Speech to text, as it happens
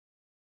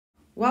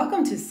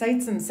Welcome to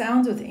Sights and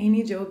Sounds with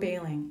Amy Jo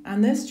Behling. On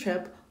this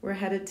trip, we're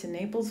headed to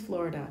Naples,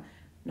 Florida,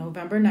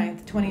 November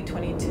 9th,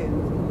 2022.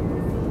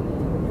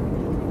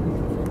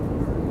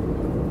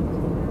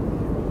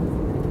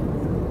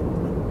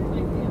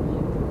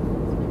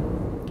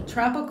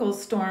 Tropical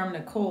storm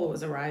Nicole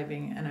was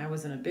arriving, and I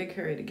was in a big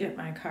hurry to get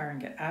my car and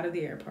get out of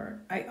the airport.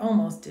 I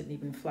almost didn't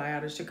even fly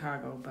out of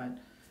Chicago, but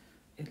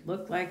it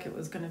looked like it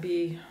was going to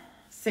be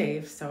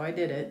safe, so I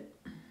did it.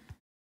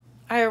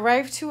 I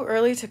arrived too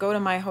early to go to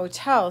my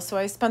hotel, so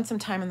I spent some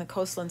time in the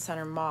Coastland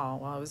Center Mall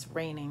while it was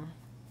raining.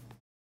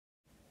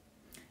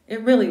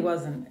 It really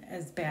wasn't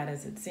as bad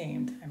as it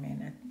seemed.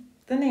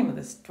 The name of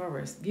the store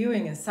was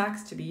Viewing is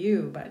Socks to Be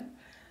You, but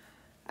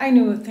I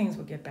knew things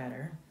would get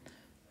better.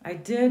 I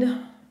did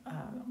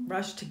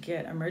rush to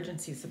get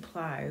emergency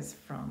supplies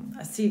from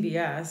a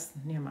CVS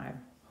near my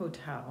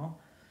hotel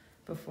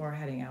before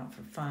heading out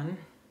for fun.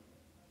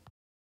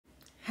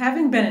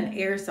 Having been an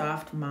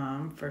airsoft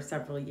mom for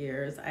several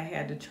years, I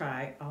had to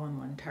try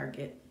all-in-one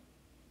Target.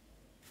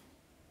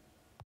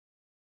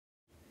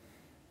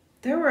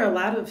 There were a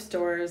lot of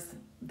stores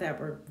that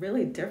were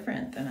really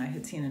different than I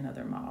had seen in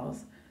other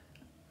malls.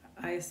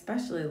 I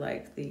especially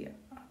liked the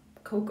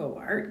Coco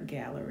Art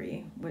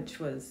Gallery, which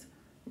was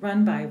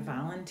run by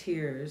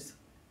volunteers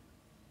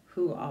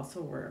who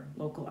also were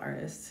local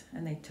artists,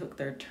 and they took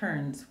their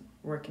turns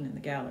working in the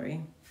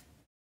gallery.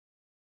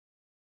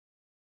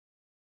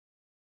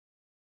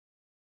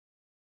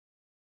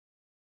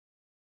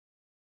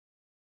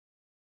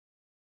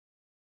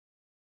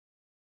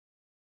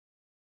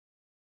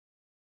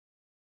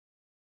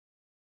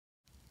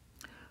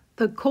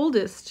 The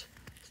coldest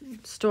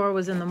store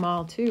was in the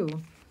mall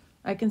too.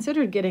 I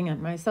considered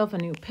getting myself a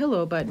new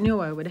pillow, but knew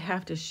I would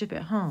have to ship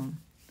it home.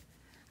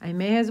 I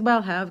may as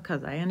well have,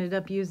 because I ended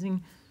up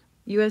using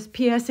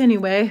USPS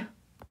anyway.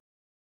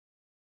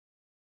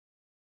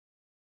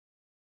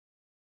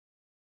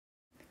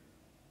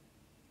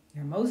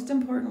 Your most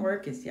important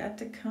work is yet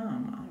to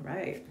come. All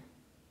right.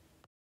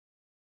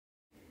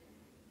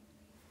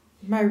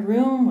 My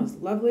room was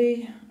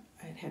lovely.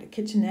 I had a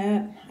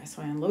kitchenette,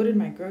 so I unloaded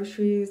my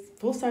groceries,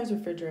 full-size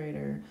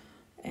refrigerator,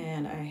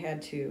 and I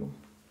had to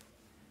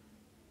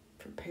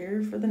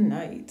prepare for the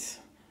night.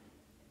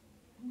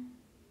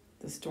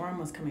 The storm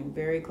was coming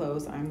very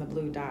close. I'm the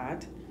blue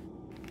dot.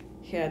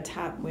 He had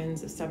top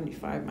winds of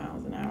 75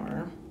 miles an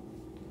hour.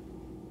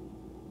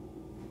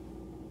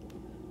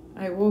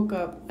 I woke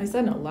up, I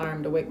set an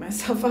alarm to wake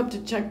myself up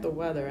to check the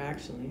weather,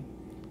 actually.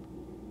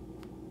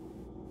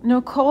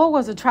 Nicole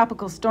was a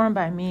tropical storm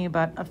by me,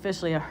 but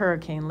officially a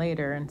hurricane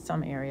later in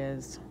some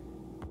areas.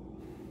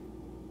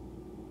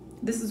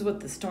 This is what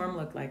the storm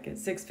looked like at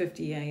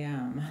 6:50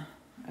 a.m.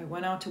 I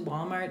went out to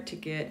Walmart to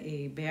get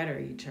a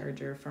battery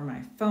charger for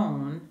my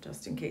phone,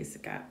 just in case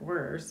it got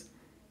worse.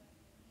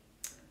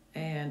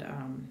 And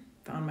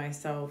found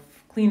myself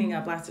cleaning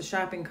up lots of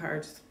shopping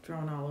carts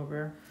thrown all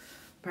over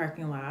the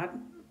parking lot.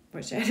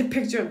 Wish I had a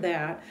picture of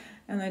that.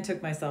 And I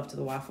took myself to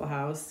the Waffle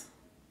House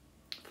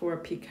for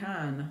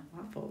pecan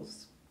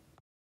waffles.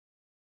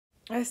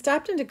 I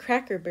stopped into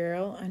Cracker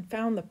Barrel and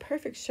found the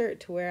perfect shirt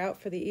to wear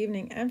out for the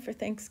evening and for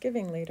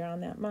Thanksgiving later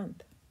on that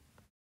month.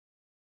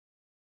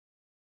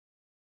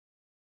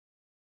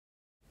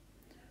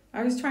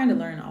 I was trying to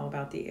learn all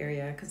about the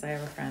area because I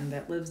have a friend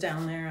that lives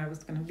down there. I was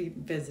going to be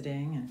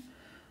visiting, and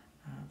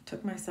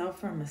took myself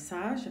for a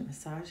massage at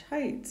Massage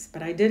Heights.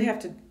 But I did have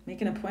to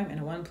make an appointment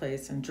at one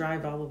place and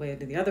drive all the way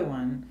to the other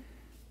one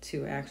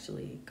to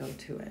actually go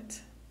to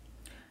it.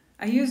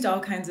 I used all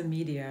kinds of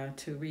media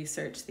to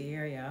research the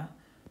area.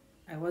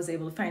 I was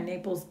able to find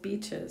Naples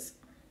beaches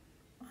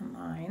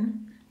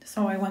online,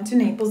 so I went to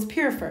Naples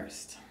Pier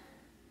first.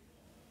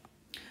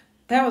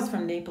 That was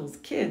from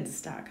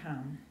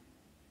NaplesKids.com.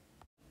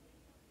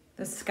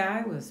 The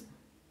sky was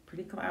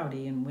pretty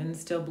cloudy and wind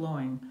still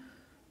blowing.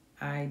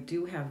 I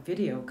do have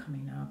video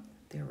coming up.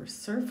 There were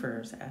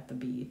surfers at the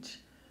beach,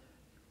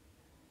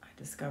 I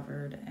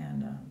discovered,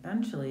 and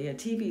eventually a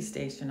TV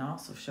station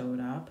also showed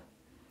up.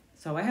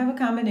 So I have a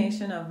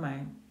combination of my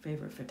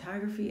favorite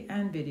photography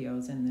and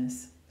videos in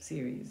this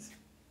series.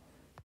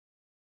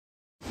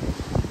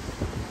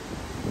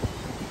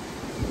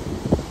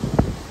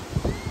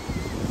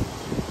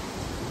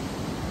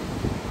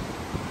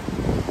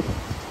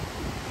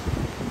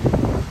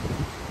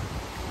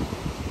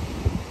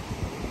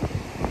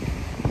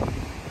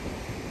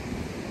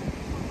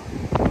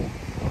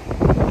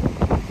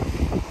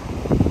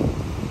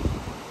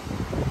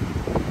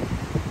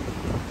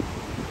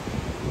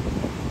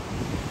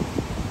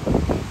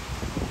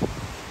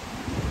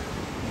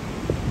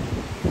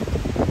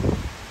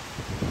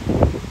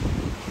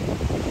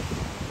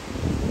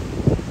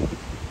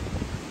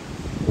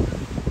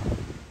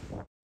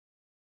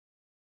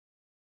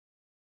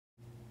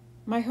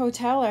 My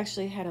hotel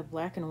actually had a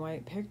black and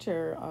white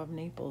picture of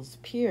Naples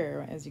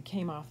Pier as you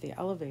came off the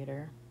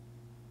elevator,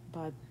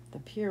 but the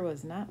pier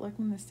was not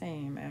looking the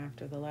same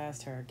after the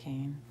last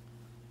hurricane.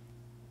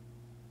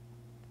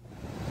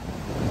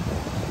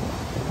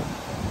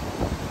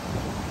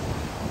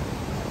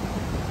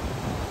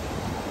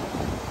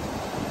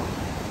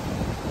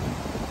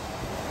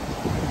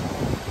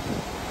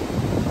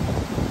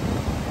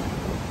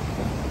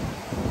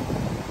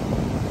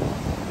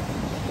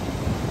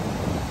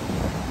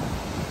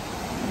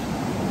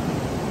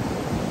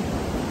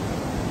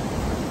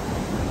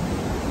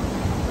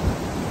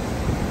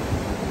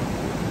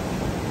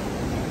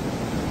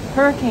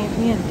 Hurricane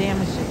Ian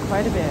damaged it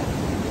quite a bit.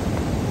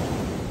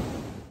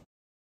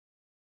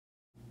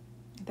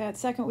 That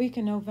second week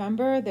in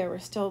November, there were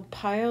still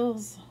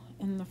piles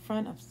in the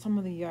front of some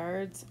of the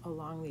yards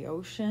along the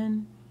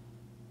ocean.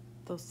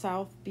 Those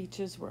south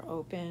beaches were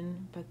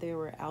open, but there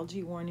were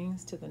algae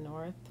warnings to the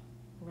north,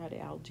 red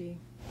algae.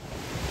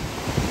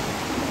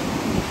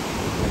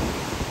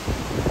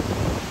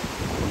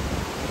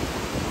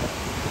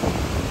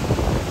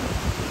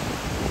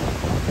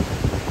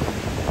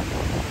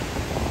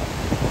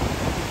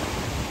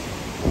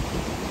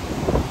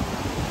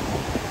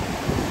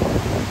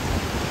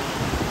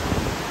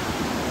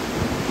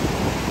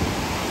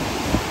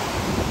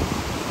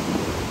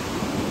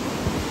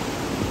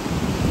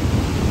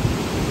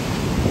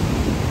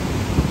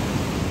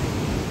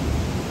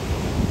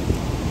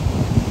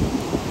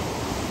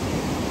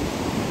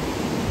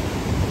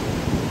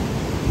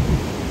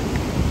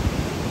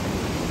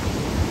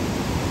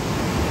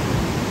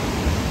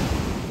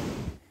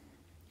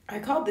 I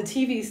called the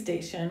TV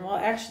station, well,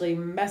 actually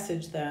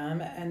messaged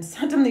them and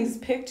sent them these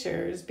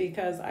pictures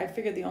because I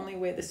figured the only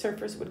way the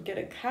surfers would get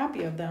a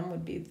copy of them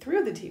would be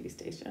through the TV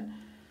station.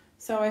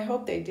 So I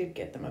hope they did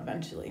get them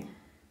eventually.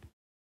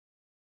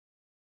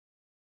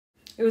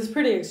 It was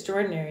pretty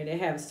extraordinary to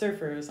have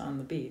surfers on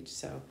the beach,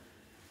 so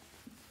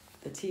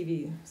the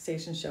TV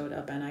station showed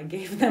up and I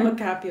gave them a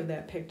copy of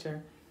that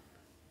picture.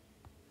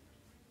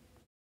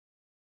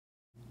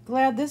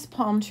 Glad this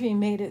palm tree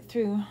made it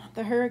through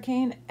the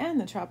hurricane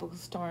and the tropical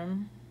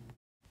storm.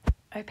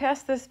 I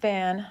passed this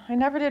van. I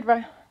never did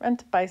rent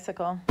a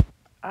bicycle.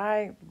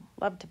 I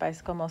loved to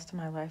bicycle most of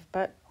my life,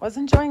 but was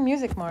enjoying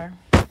music more.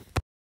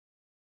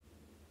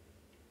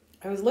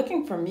 I was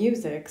looking for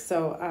music,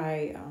 so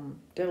I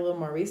did a little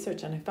more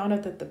research, and I found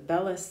out that the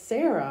Bella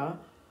Sera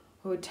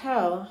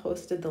Hotel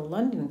hosted the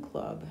London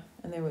Club,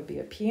 and there would be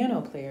a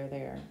piano player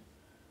there.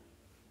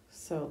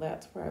 So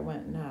that's where I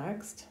went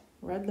next.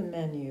 Read the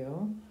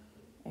menu,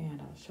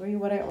 and I'll show you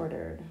what I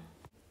ordered.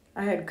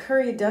 I had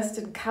curry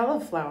dusted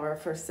cauliflower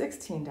for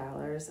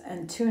 $16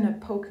 and tuna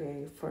poke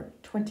for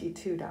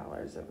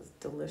 $22. It was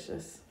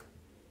delicious.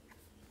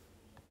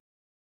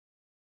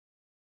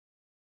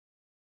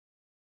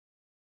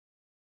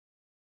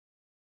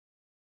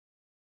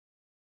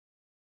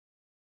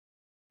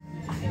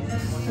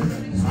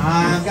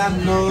 I've got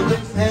no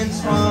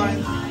defense for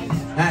it.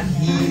 That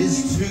heat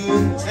is too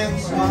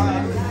intense for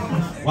it.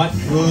 What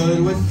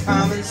good would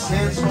common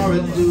sense for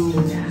it do?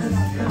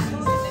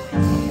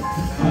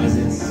 'Cause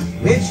it's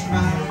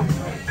witchcraft,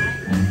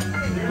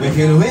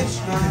 wicked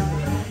witchcraft.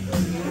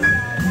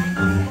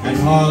 And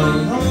all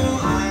alone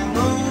I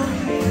know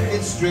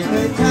it's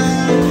strictly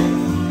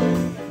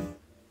time.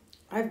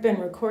 I've been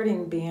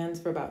recording bands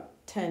for about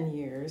 10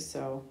 years,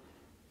 so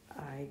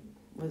I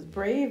was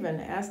brave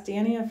and asked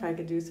Danny if I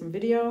could do some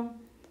video.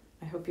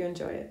 I hope you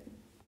enjoy it.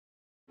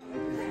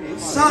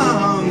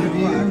 Some of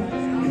you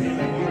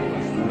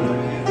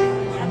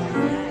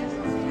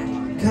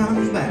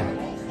comes back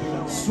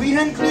sweet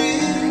and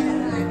clear,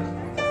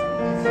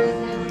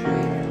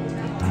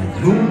 like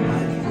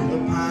moonlight from the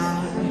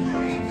pine.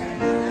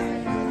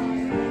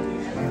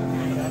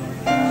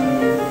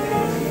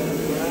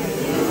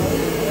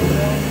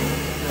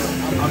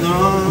 Other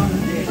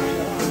arms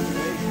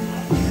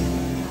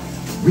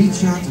reach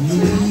out to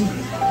me,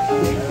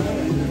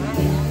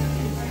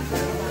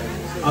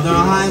 other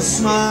eyes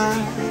smile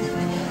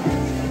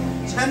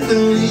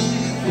tenderly,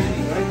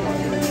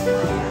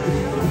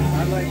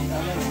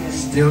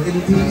 still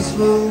in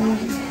peaceful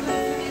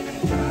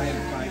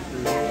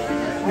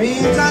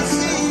dreams. I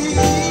see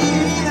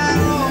that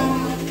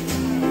road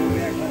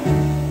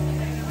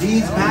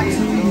leads back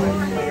to you.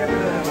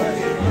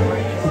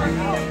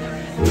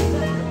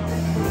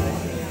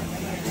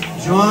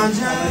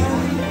 Georgia,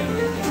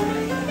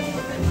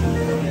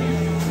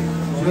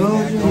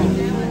 Georgia,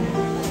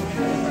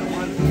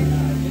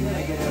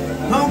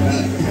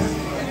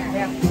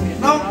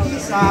 no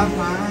peace I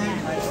find,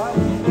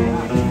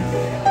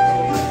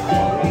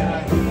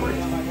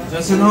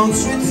 just an old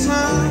sweet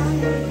song.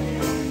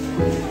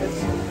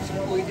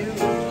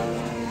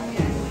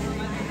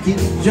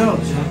 Keeps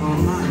Georgia on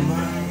my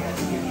mind.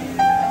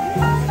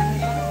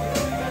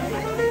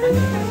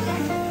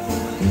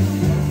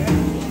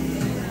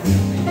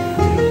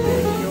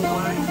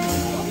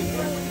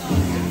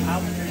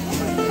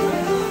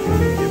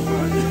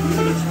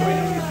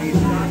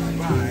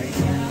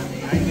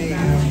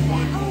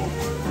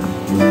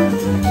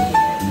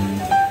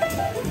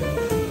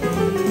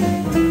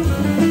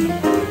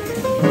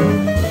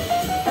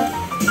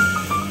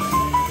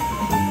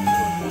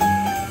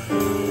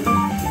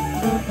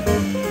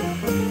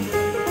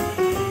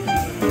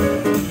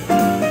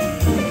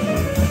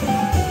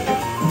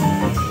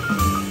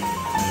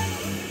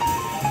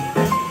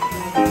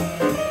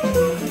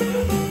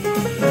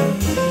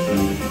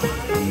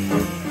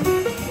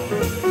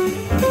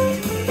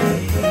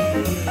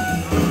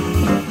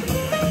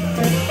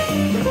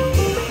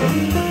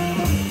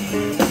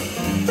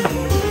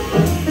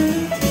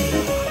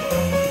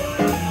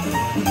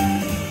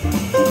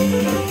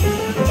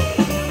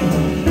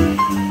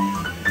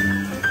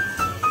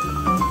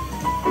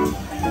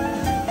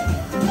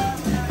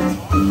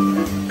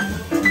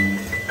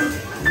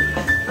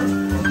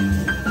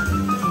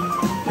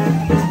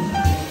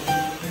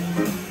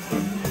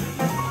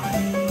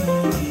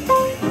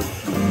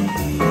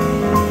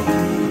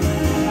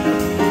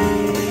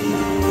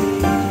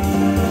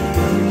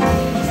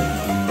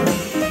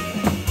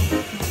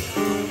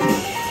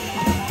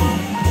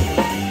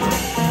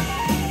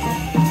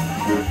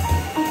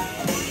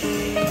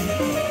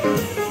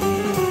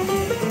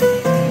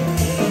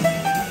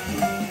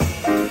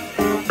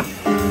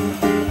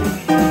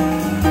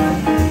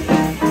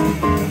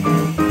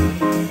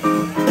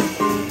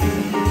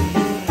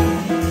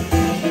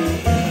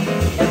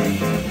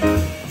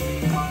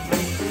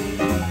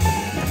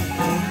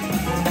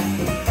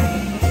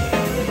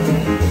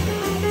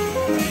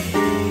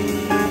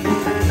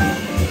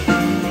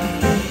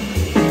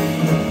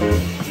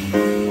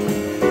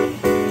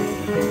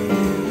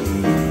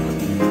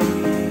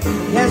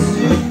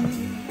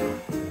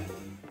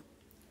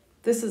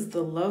 This is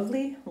the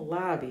lovely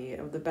lobby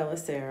of the Bella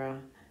Sera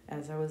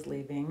as I was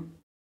leaving.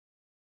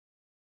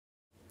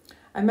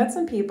 I met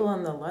some people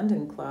in the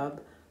London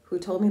club who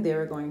told me they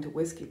were going to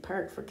Whiskey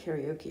Park for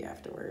karaoke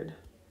afterward.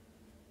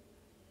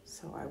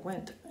 So I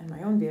went in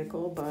my own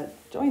vehicle, but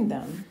joined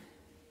them.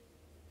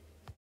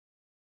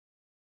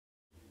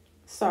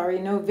 Sorry,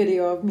 no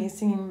video of me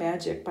singing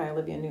Magic by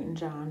Olivia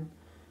Newton-John.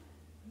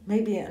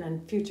 Maybe in a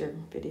future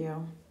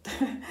video.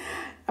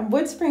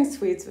 Wood Spring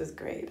Suites was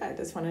great. I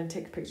just wanted to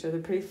take a picture of the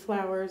pretty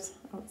flowers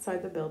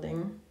outside the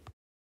building.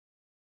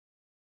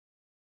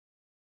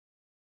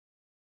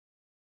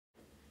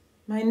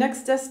 My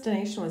next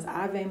destination was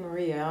Ave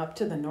Maria up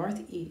to the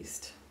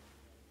northeast.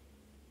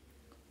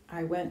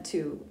 I went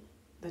to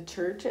the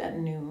church at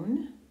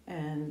noon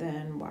and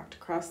then walked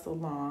across the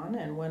lawn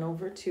and went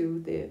over to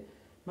the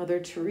Mother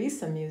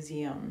Teresa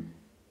Museum.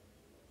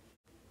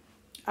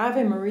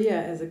 Ave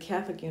Maria is a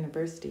Catholic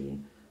university,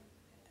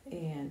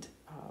 and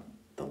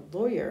the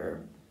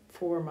lawyer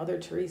for Mother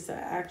Teresa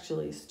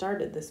actually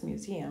started this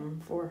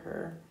museum for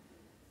her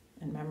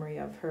in memory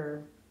of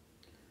her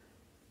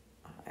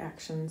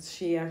actions.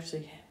 She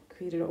actually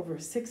created over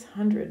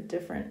 600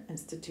 different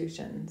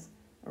institutions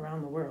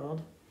around the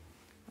world.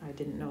 I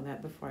didn't know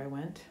that before I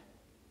went.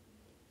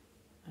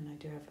 And I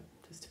do have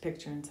just a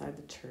picture inside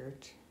the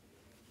church.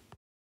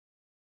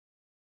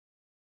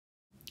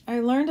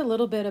 I learned a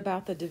little bit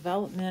about the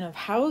development of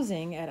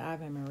housing at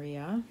Ave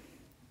Maria,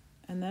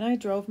 and then I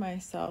drove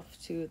myself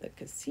to the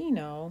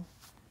casino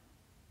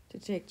to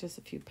take just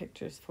a few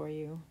pictures for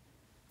you.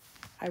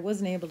 I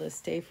wasn't able to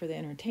stay for the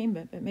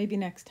entertainment, but maybe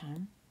next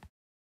time.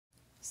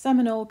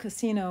 Seminole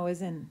Casino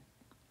is in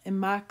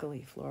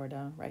Immokalee,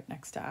 Florida, right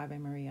next to Ave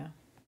Maria.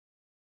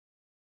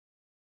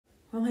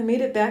 Well, I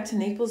made it back to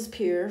Naples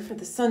Pier for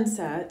the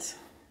sunset.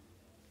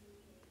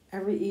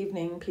 Every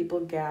evening, people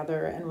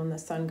gather, and when the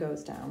sun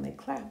goes down, they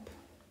clap.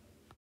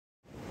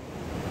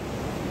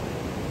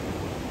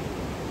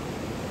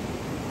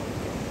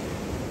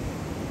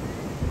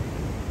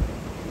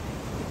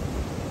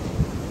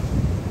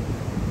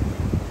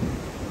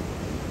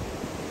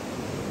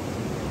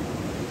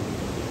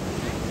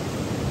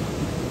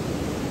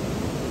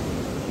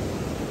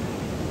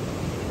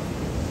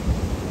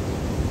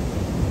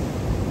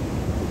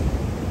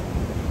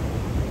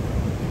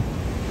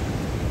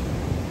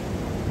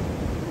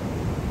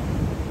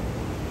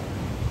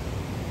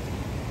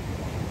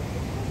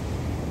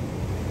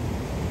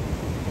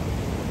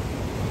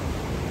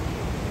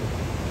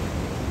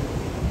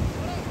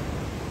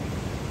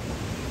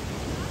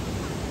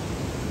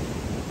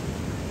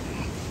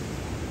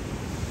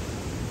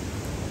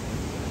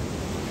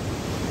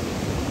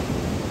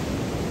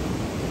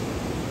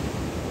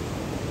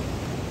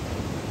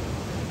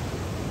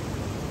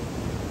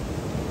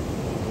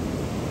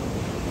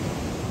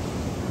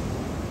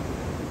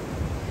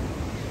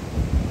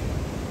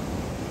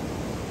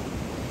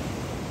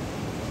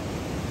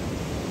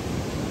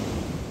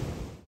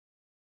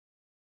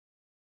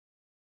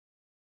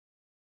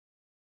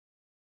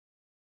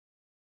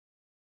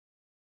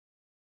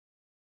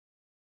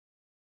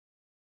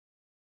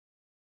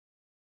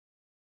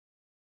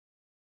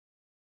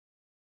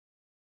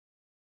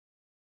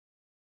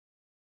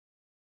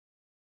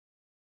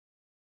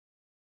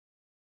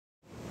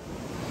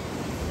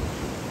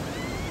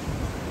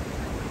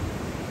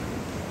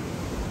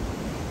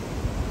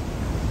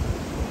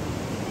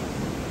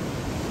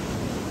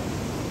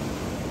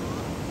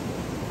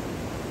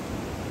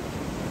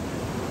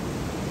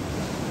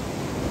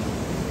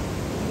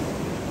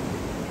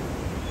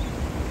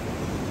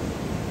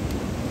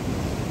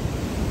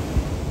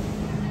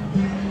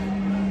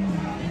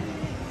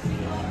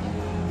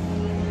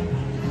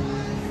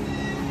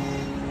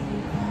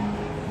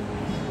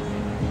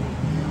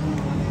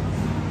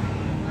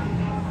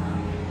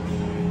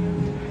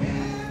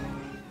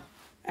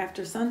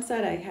 After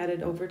sunset, I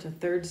headed over to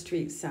 3rd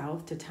Street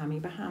South to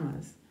Tommy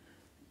Bahama's.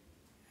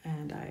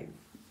 And I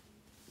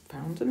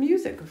found the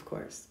music, of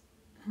course.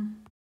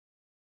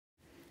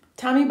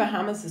 Tommy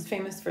Bahama's is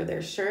famous for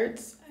their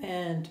shirts,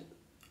 and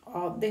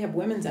they have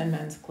women's and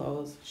men's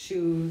clothes,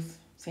 shoes,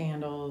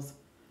 sandals,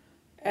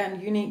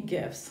 and unique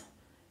gifts.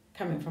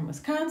 Coming from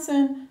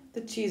Wisconsin,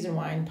 the cheese and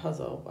wine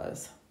puzzle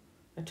was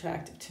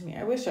attractive to me.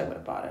 I wish I would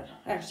have bought it.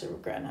 I actually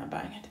regret not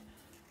buying it.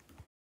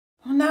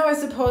 Well, now I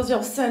suppose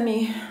you'll send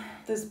me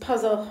this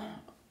puzzle,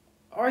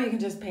 or you can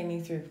just pay me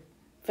through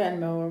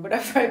Venmo or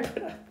whatever I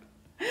put up.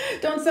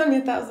 Don't send me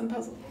 1,000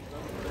 puzzles.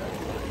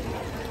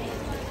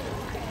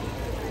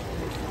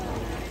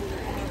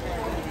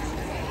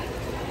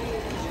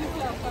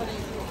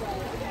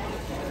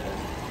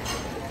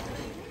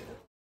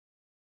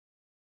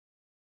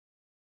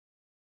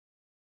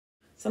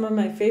 Some of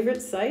my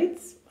favorite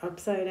sights,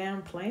 upside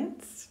down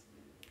plants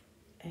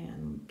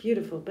and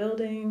beautiful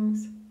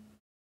buildings.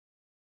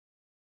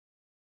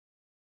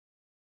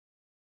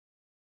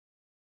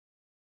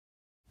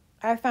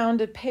 I found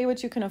a pay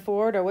what you can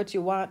afford or what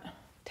you want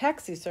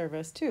taxi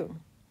service too.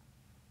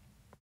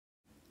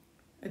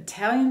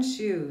 Italian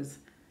shoes.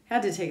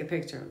 Had to take a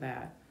picture of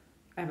that.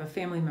 I have a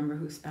family member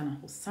who spent a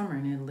whole summer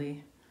in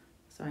Italy,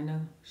 so I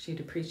know she'd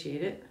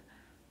appreciate it.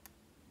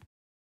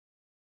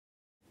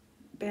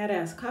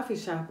 Badass Coffee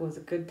Shop was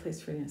a good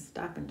place for you to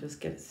stop and just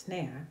get a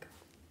snack.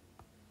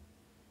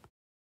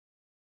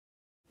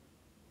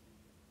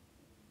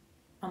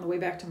 On the way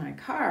back to my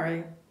car,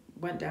 I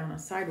went down a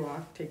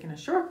sidewalk, taking a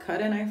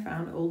shortcut, and I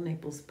found Old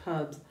Naples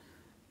Pub's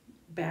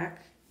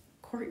back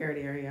courtyard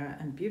area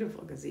and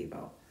beautiful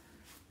gazebo.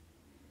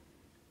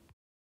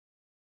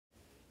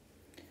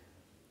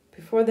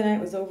 Before the night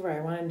was over,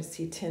 I wanted to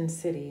see Tin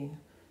City,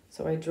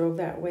 so I drove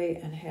that way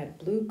and had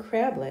blue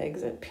crab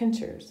legs at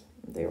Pincher's.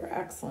 They were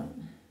excellent.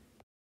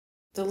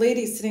 The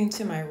lady sitting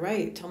to my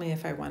right told me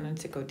if I wanted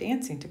to go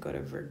dancing to go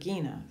to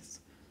Vergina's.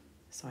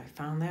 So I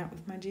found that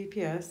with my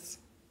GPS.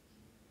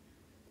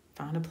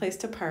 Found a place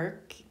to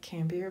park,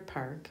 Cambier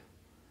Park.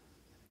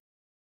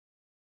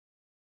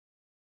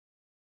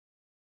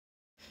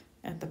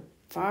 At the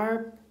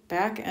far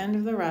back end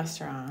of the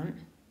restaurant,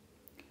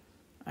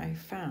 I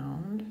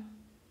found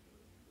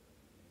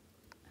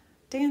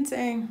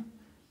dancing,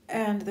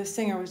 and the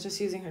singer was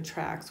just using her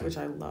tracks, which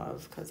I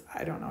love because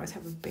I don't always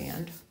have a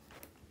band.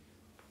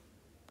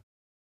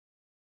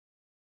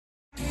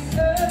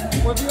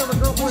 Well, if you have a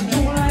girlfriend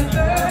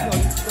that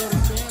wants to go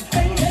to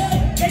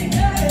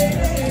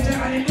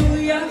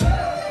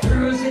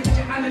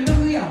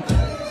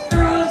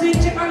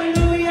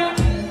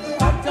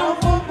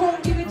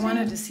I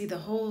wanted to see the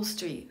whole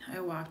street. I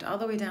walked all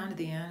the way down to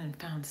the end and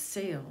found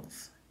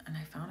sales, and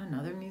I found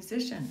another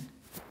musician.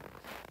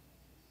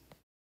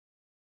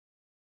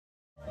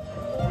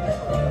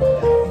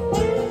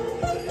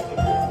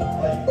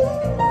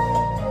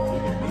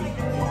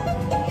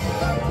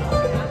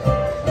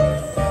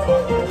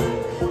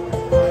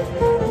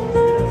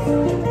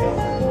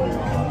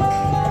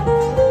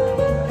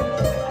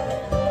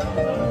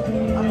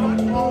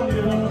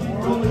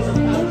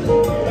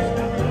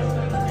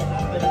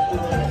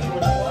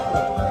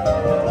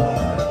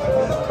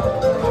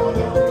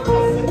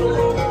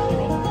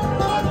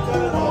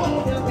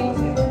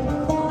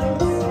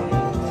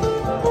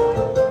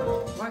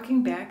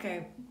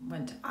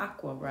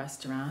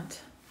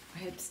 Restaurant. I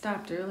had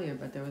stopped earlier,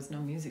 but there was no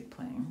music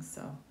playing,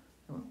 so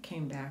I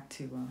came back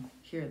to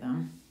hear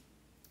them.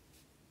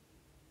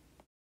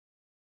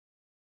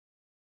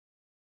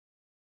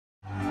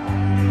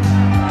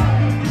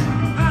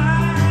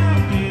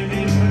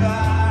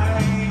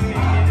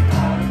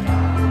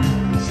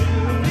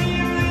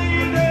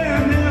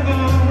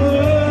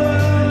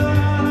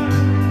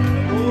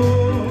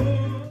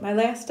 My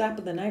last stop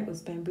of the night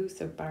was Bamboo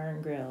Surf Bar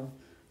and Grill.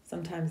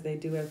 Sometimes they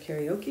do have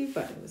karaoke,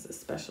 but it was a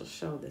special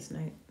show this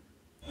night.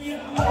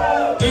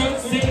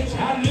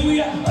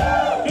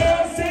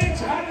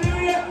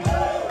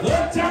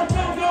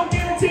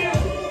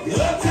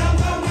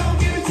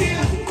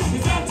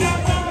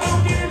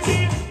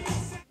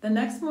 The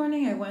next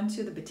morning I went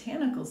to the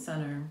Botanical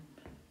Center.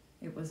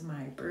 It was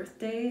my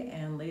birthday,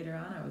 and later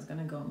on I was going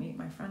to go meet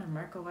my friend on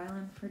Marco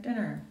Island for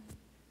dinner.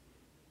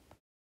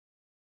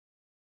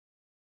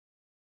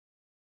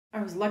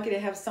 I was lucky to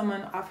have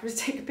someone offer to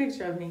take a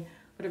picture of me.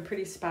 What a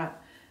pretty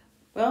spot.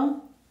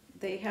 Well,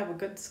 they have a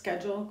good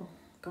schedule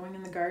going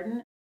in the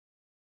garden.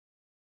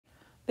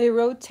 They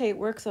rotate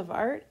works of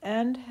art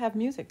and have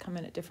music come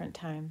in at different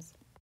times.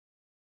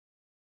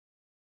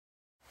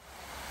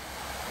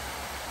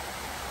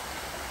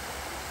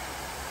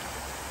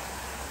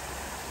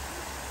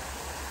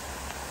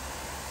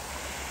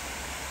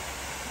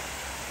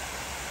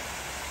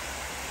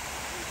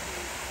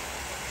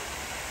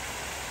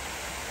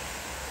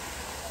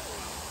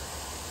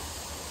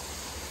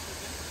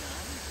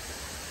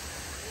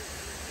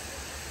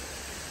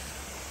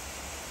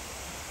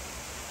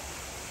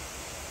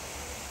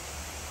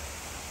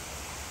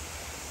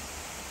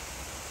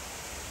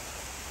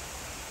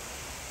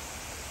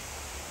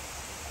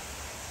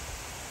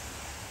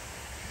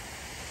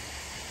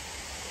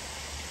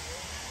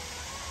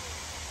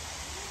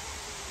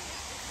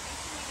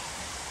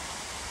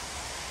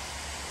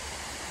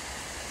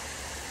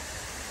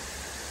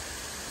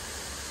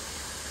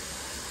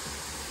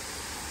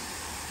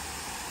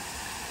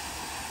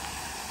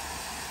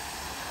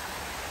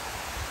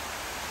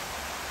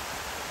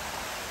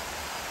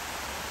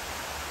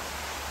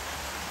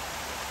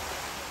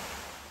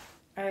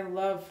 I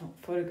love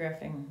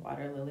photographing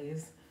water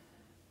lilies.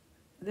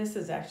 This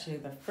is actually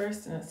the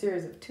first in a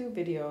series of 2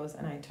 videos,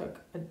 and I took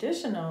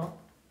additional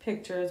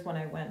pictures when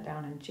I went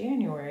down in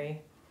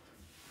January.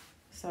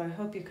 So I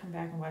hope you come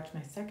back and watch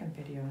my second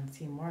video and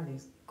see more of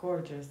these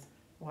gorgeous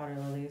water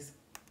lilies.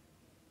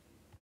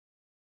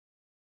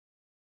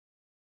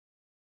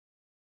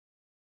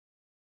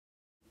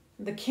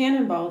 The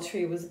cannonball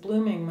tree was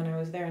blooming when I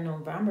was there in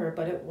November,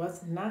 but it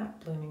was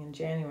not blooming in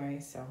January,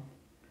 so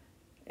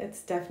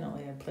it's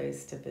definitely a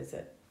place to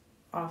visit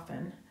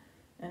often,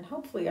 and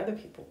hopefully other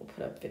people will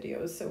put up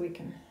videos so we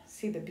can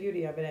see the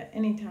beauty of it at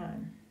any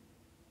time.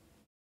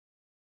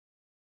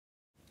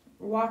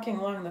 Walking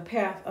along the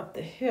path up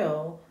the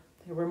hill,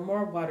 there were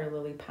more water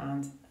lily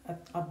ponds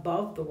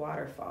above the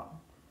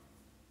waterfall.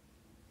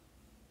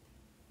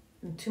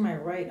 And to my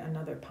right,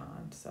 another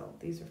pond, so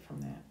these are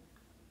from that.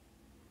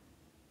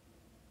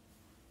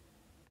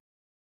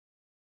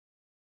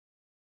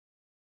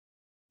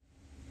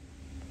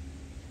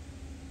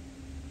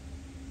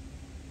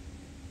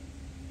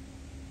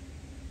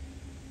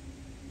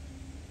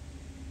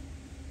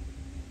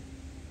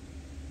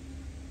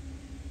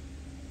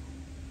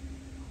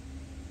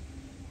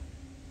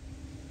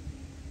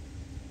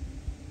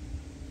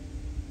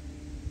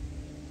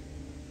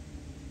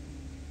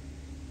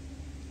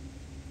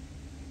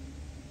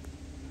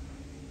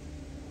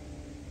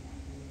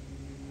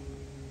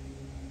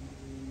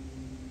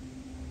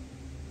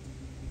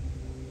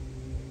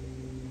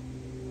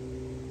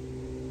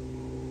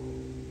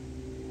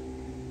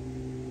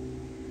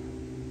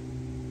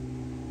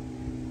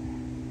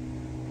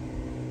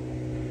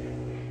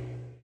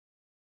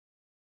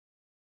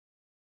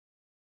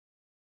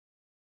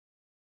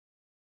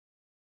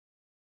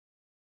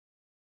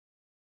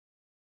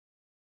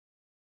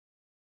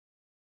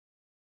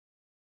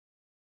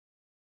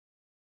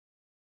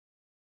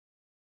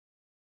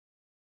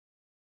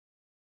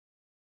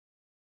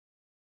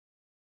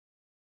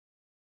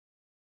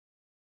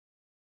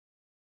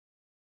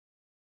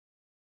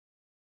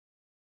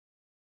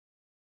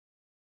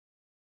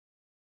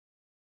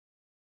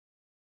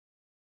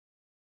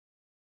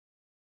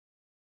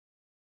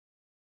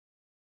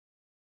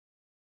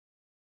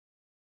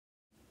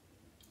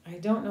 I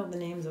don't know the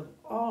names of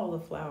all the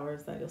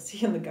flowers that you'll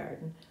see in the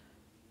garden.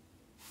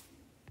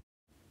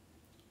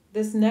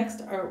 This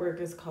next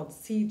artwork is called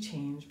Sea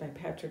Change by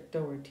Patrick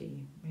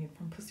Doherty, made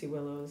from pussy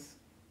willows.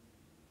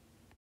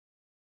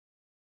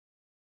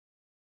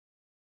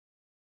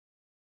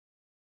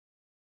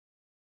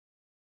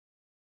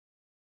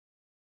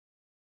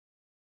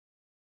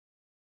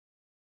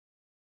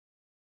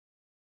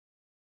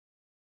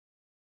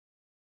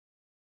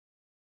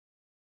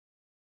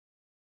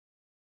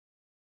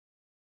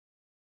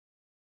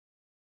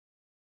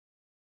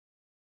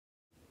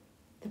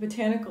 The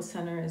Botanical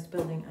Center is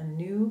building a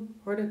new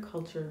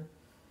horticulture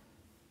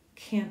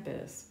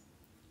campus.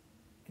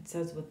 It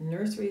says with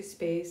nursery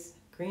space,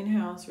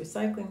 greenhouse,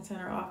 recycling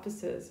center,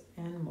 offices,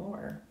 and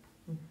more.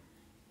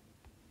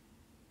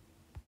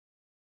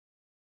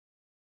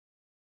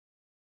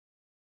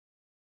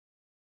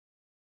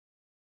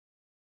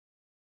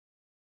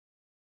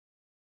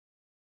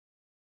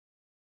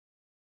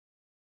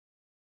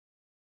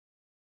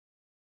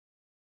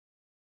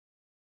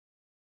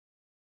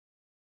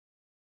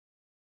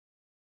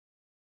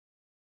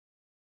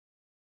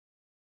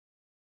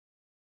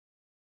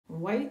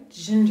 White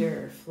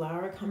ginger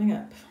flower coming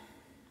up.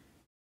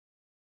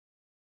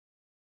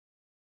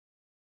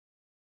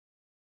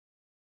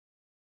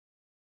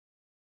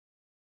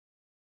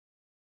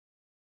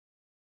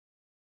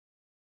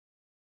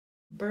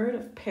 Bird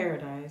of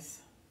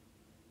paradise,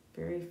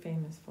 very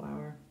famous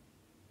flower.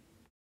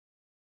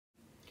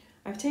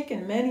 I've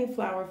taken many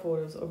flower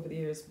photos over the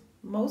years,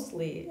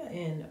 mostly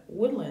in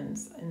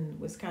woodlands in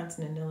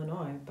Wisconsin and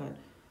Illinois, but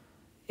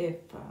if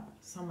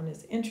someone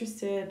is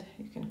interested,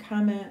 you can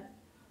comment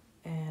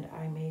and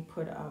I may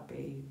put up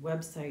a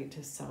website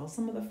to sell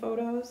some of the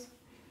photos.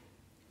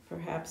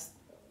 Perhaps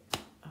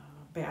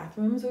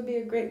bathrooms would be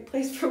a great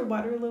place for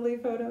water lily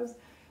photos.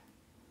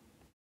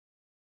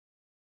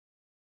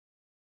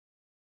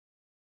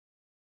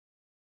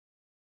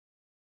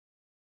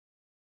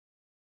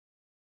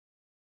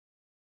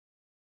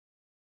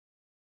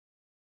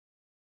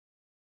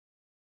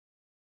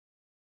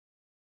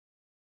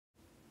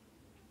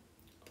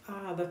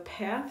 The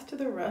path to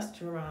the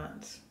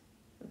restaurant.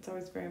 That's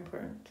always very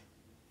important.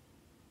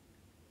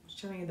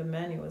 Showing you the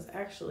menu is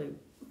actually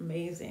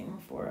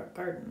amazing for a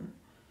garden.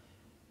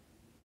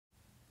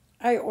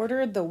 I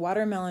ordered the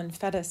watermelon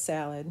feta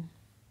salad.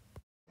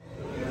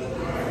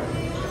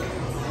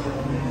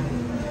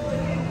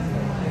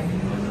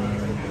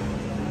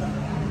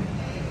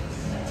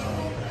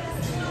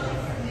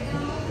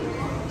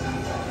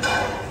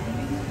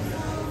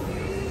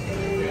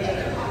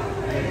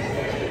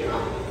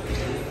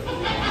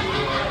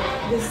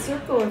 The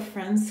Circle of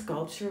Friends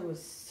sculpture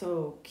was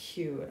so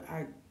cute.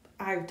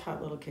 I've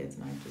taught little kids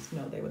and I just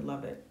know they would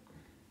love it.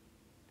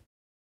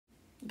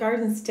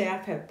 Garden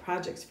staff had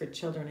projects for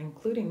children,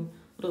 including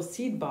little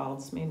seed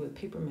balls made with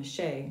paper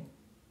mache.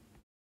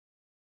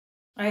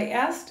 I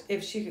asked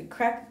if she could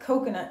crack a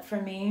coconut for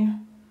me,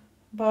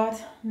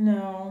 but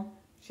no.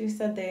 She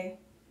said they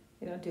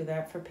don't do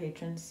that for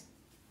patrons.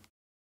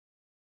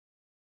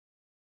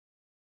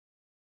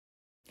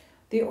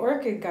 The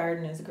orchid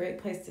garden is a great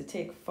place to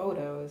take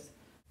photos.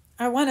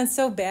 I wanted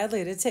so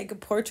badly to take a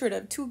portrait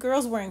of two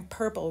girls wearing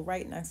purple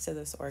right next to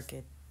this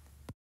orchid.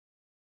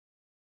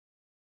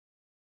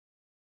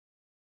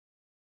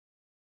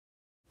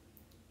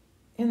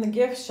 In the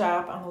gift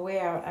shop on the way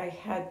out, I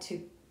had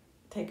to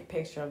take a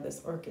picture of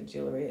this orchid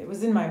jewelry. It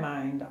was in my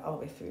mind all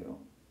the way through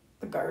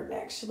the garden,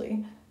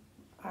 actually.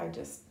 I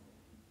just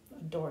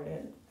adored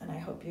it, and I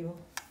hope you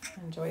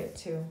enjoy it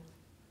too.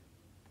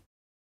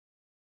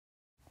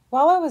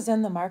 While I was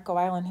in the Marco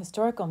Island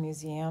Historical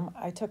Museum,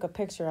 I took a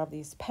picture of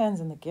these pens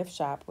in the gift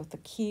shop with the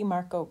Key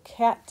Marco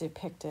cat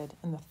depicted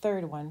in the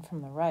third one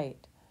from the right.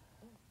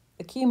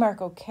 The Key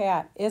Marco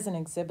cat is an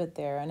exhibit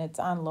there, and it's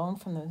on loan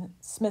from the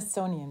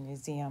Smithsonian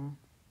Museum.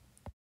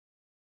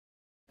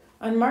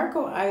 On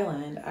Marco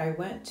Island, I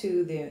went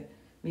to the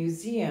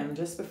museum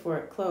just before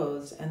it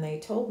closed, and they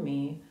told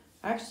me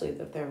actually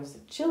that there was a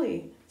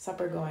chili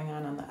supper going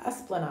on the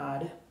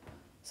Esplanade.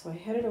 So I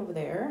headed over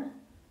there,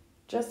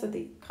 just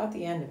caught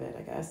the end of it,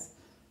 I guess,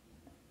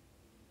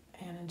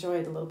 and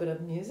enjoyed a little bit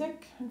of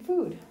music and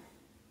food.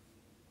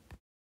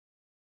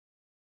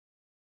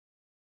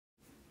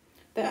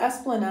 The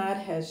Esplanade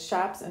has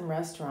shops and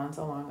restaurants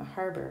along a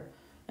harbor,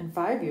 and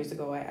 5 years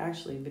ago I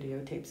actually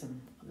videotaped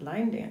some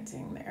line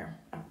dancing there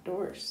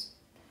outdoors.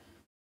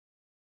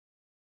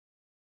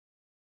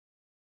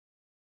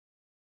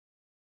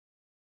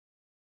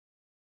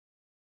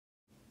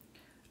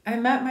 I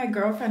met my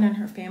girlfriend and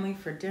her family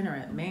for dinner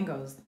at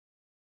Mango's.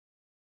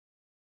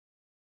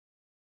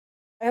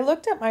 I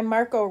looked at my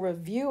Marco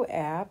Review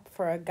app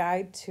for a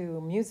guide to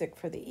music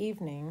for the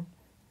evening.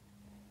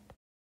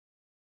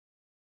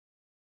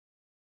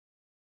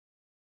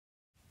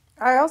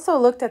 I also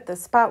looked at the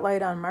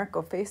Spotlight on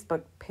Marco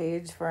Facebook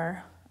page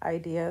for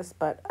ideas,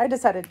 but I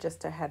decided just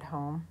to head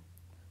home.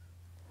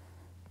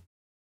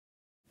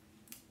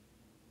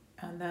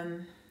 And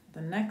then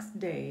the next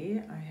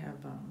day, I have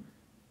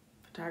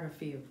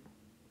photography of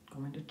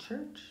going to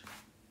church.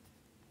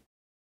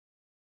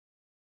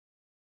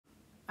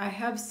 I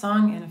have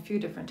sung in a few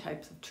different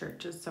types of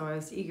churches, so I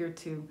was eager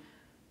to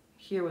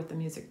hear what the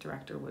music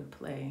director would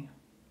play.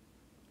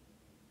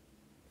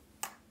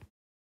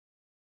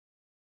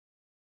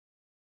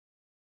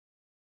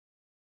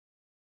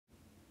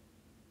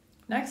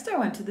 Next, I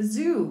went to the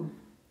zoo.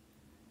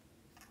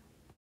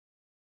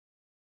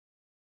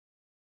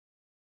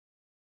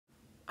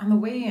 On the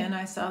way in,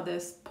 I saw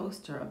this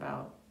poster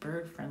about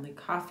bird-friendly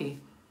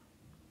coffee.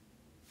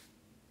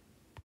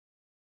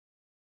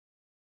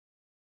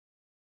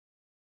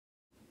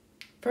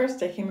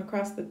 First, I came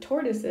across the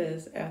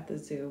tortoises at the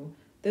zoo.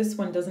 This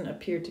one doesn't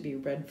appear to be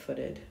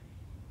red-footed.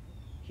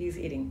 He's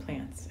eating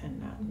plants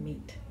and not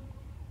meat.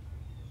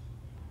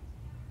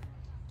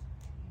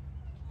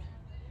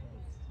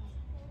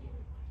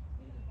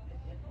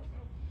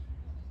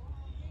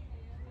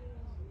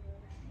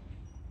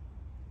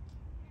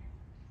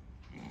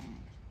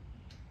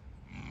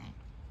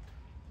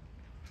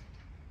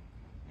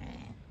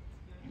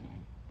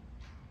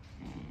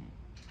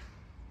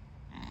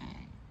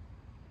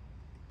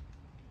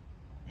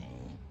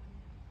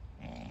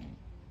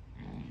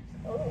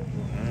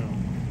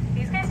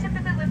 These guys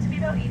typically live to be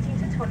about 18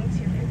 to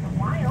 22 in the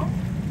wild.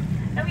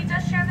 Now he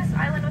does share this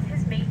island with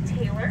his mate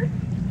Taylor.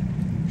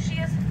 She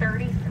is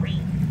 33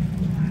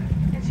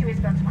 and she weighs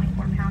about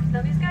 24 pounds.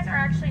 Now these guys are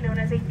actually known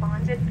as a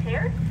bonded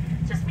pair,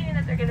 just meaning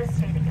that they're going to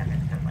stay together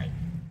for life.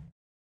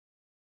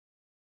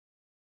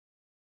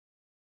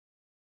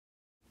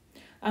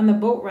 On the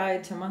boat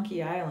ride to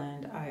Monkey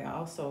Island, I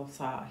also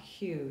saw a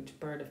huge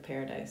bird of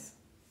paradise.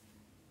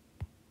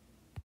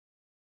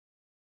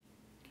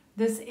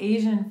 This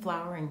Asian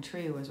flowering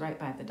tree was right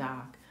by the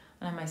dock.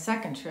 And on my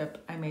second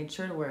trip, I made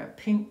sure to wear a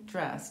pink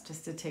dress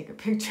just to take a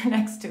picture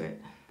next to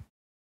it.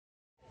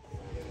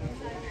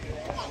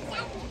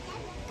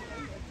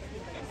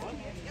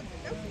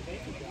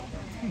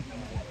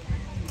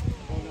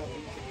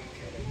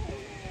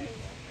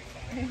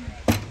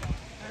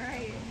 All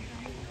right.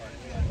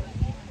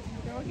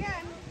 Go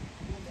again.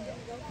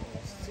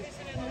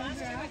 The last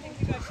two, I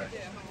think you guys should do.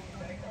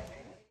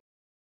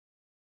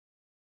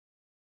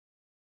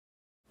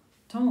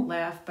 Don't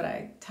laugh, but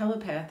I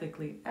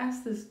telepathically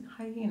asked this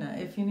hyena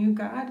if he knew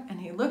God,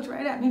 and he looked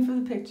right at me for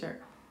the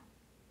picture.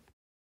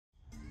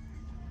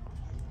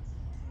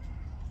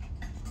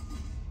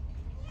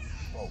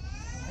 Whoa,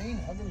 hyena,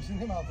 I've never seen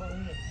him out front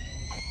either.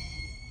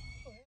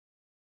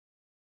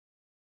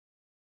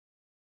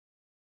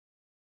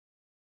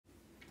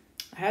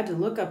 I had to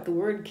look up the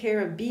word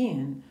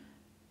Caribbean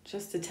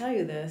just to tell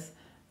you this,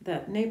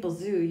 that Naples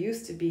Zoo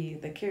used to be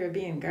the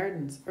Caribbean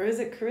Gardens, or is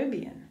it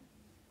Caribbean?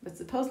 But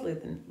supposedly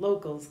the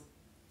locals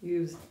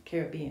use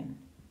Caribbean.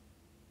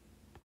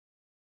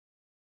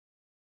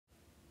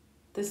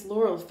 This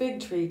laurel fig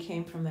tree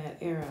came from that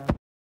era.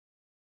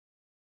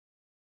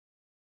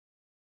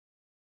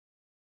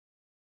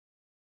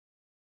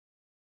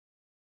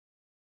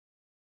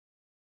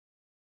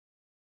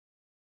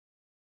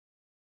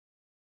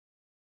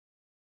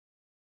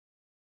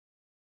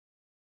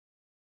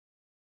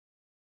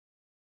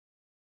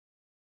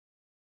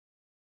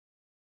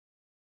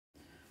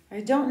 I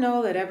don't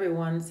know that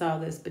everyone saw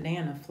this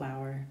banana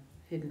flower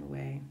hidden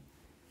away.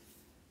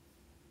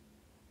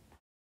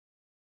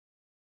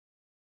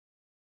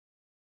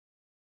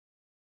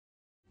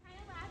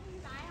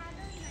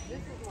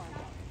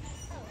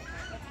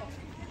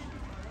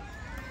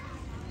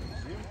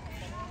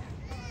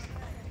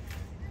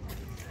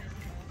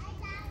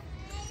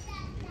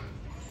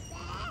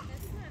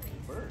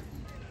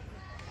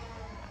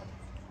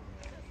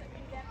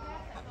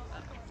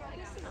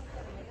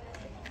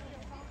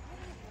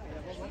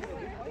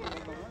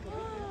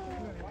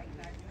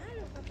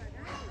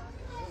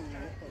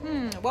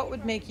 What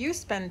would make you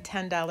spend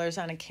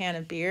 $10 on a can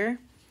of beer?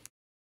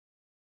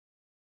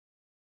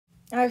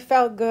 I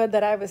felt good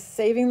that I was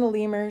saving the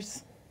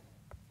lemurs.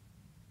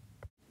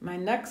 My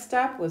next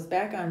stop was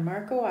back on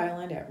Marco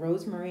Island at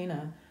Rose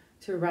Marina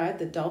to ride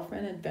the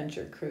Dolphin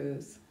Adventure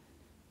Cruise.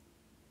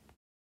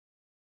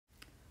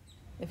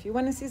 If you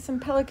want to see some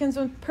pelicans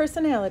with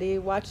personality,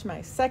 watch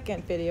my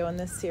second video in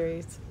this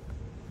series.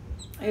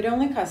 It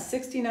only cost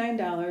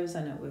 $69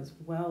 and it was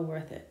well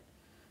worth it.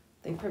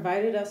 They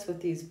provided us with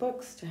these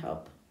books to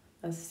help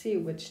us see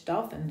which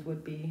dolphins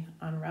would be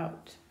en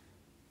route.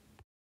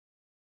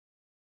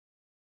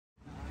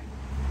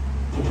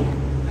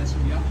 That's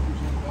some youngsters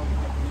in the boat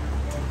up here.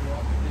 Go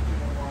up and they can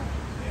watch.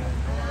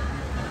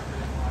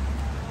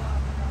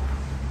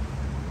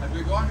 As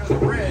we go under the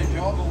bridge,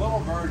 all the little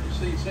birds you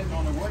see sitting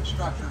on the wood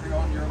structure here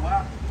on your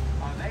left,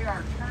 they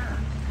are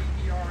terns,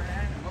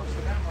 T-E-R-N, and most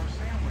of them are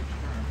sandwich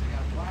terns. They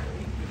got black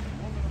beak, just a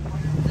little bit of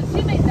white. So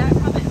she made that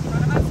comment in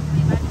front of us. Can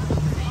you imagine what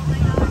she's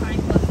saying behind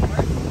closed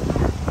doors?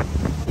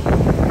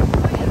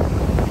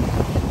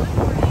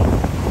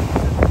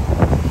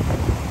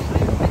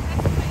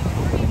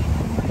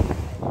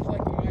 Looks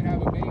like we might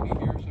have a baby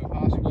here, so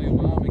possibly a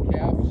mom and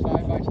calf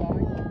side by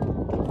side.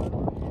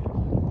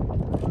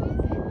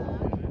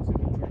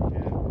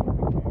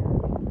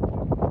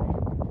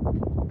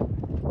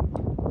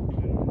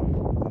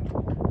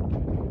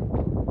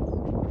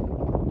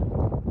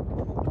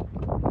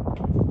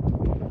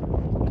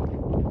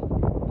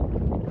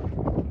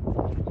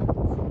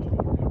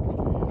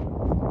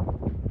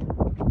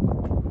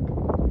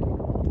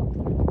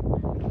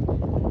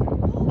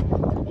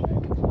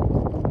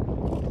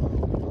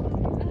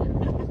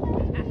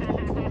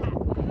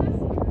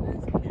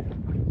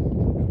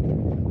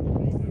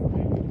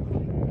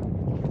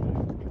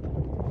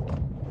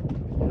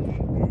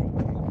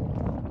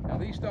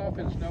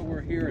 we're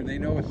here and they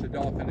know it's the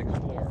Dolphin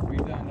Explorer. We've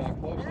done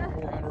close to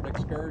 400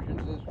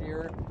 excursions this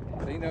year.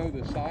 They know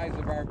the size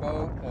of our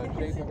boat,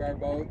 shape of our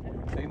boat.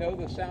 They know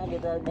the sound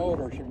of our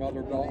motors from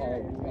other boats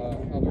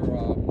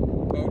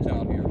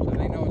out here, so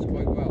they know us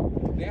quite well.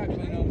 They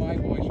actually know my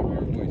voice from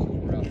your voice as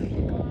we're out here so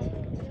often.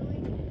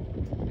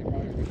 They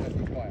probably wish I'd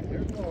be quiet.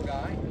 There's a little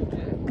guy.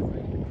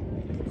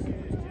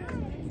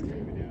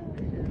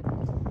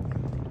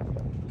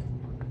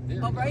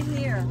 Oh, right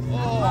here.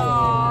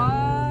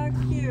 Oh,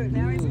 cute.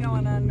 Now he's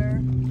going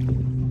under.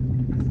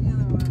 Here's the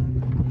other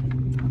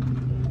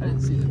one. I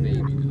didn't see the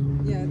baby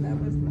though. Yeah, that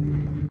was the...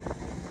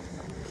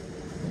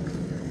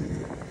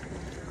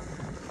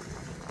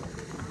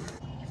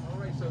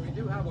 Alright, so we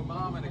do have a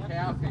mom and a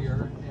calf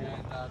here,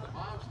 and the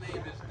mom's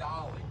name is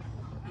Dolly,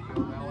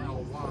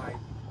 D-O-L-L-Y,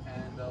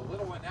 and the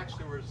little one next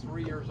to her is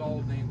 3 years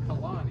old named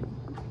Kalani.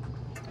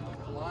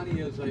 Kalani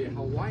is a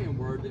Hawaiian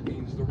word that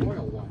means the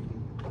royal one.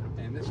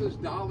 And this is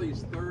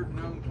Dolly's third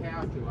known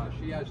calf to us.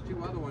 She has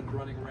two other ones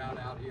running around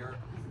out here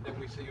that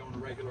we see on a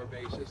regular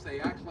basis. They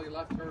actually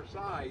left her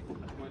side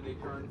when they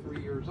turned 3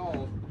 years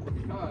old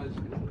because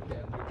she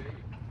had a new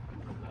baby.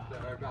 So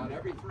about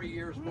every 3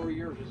 years, 4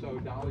 years or so,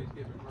 Dolly's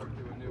giving birth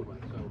to a new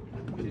one. So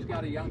she's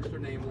got a youngster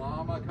named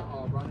Llama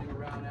running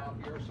around out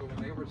here. So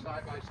when they were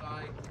side by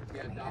side, we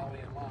had Dolly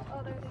and Llama.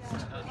 Oh, there they are.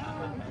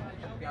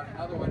 She's got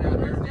another one out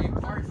here named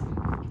Martin.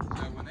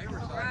 So when they were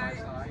side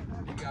by side,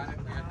 you got it,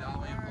 we had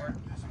Dolly and Martin.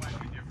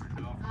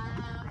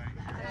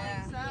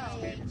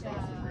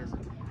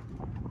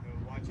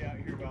 Watch out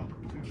here about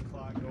 2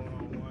 o'clock going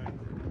on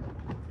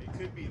 1. It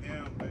could be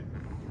them, but it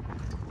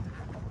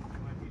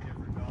might be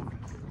different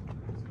dolphins. It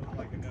looks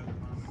like another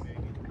mom and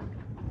baby.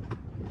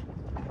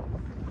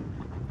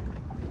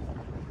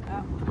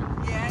 Oh.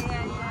 Yeah,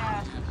 yeah,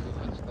 yeah.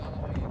 That's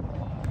Dolly and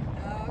Llama.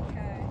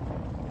 Okay.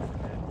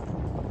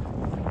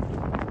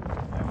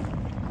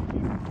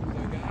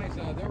 So guys,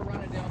 they're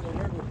running down the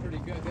river pretty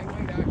good. They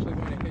might actually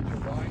want to hitch a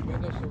ride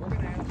with us, so we're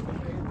going to ask a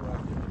favor of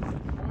you.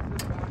 Going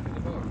to the back of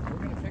the boat. We're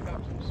going to pick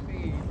up some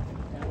speed,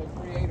 and we'll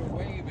create a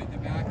wave at the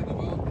back of the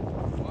boat.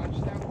 Watch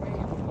that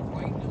wave from the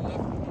right and left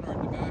corner at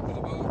the back of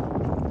the boat.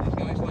 These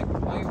guys like to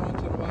play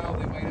once in a while.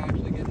 They might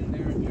actually get in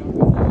there and jump in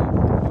there.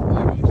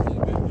 Watch just a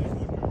little bit.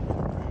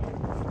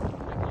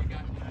 You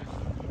got right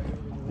over the rail.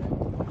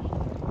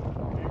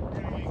 Okay,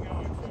 we're going to get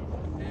going. So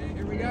And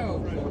here we go.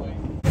 Here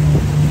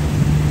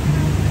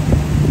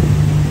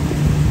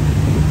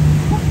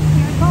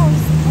it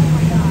goes. Oh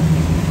my God.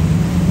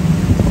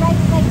 Right,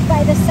 like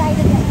by the side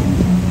of the engine.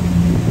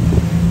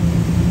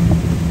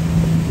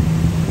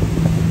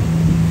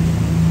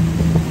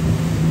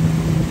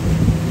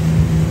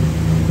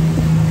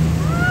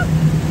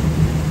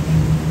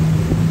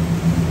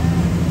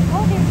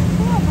 Oh, there's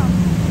 2 of them.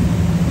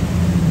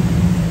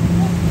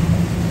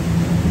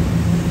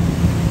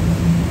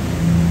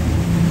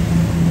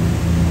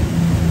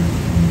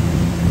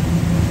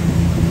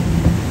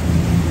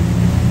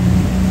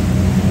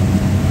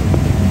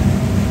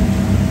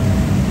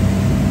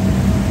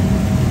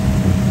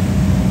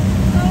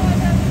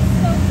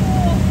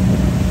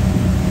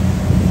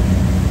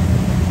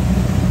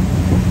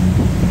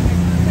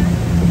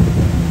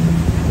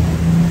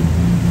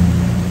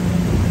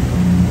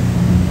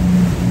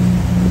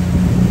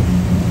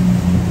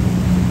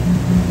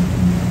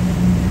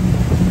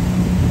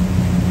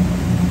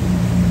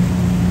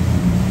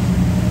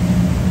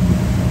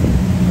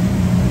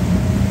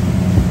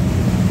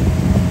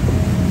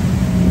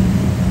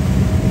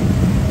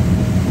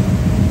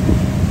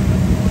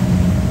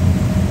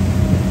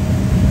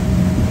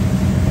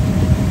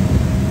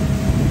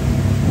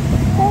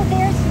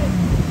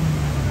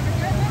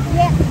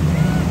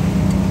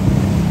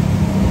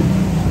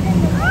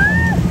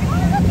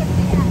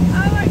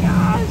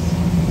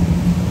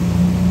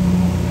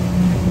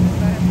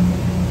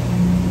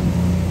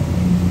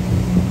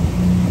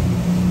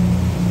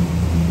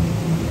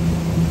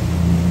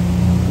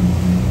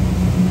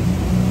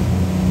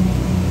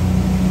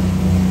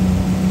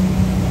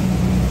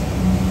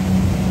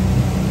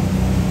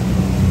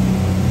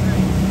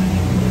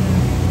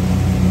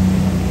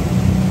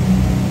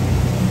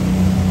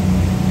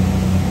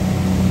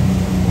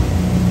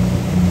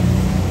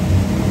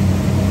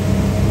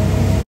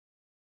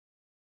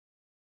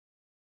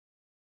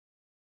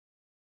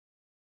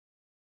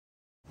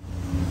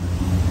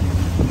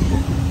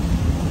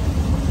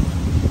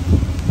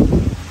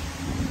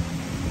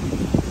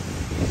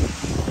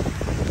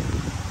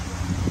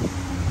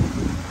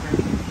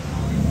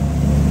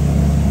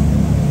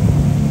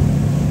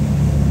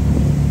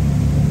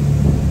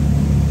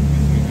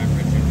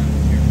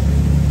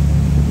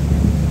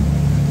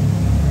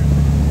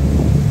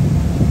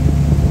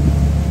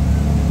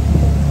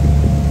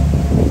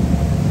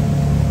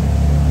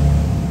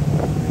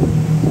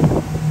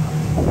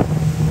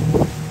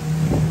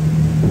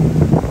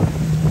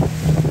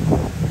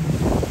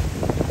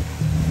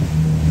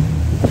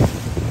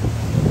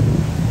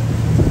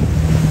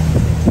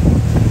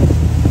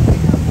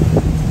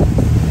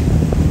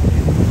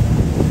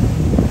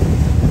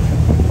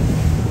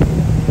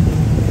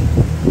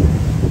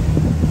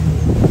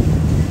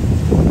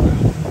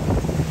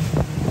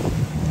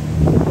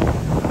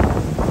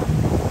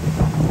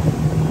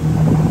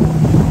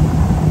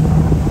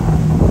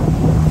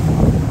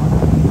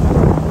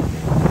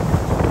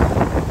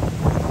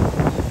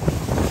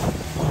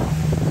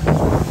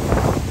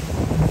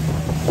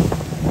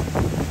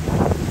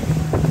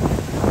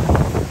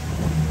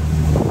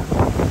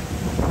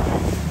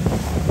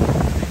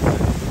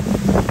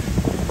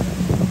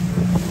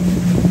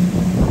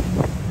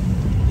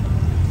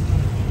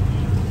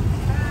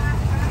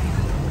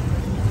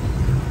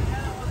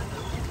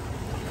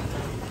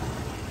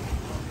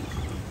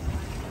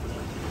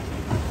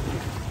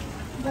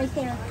 right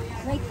there,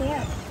 right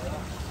there.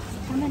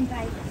 Coming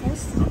by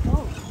close to the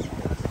boat.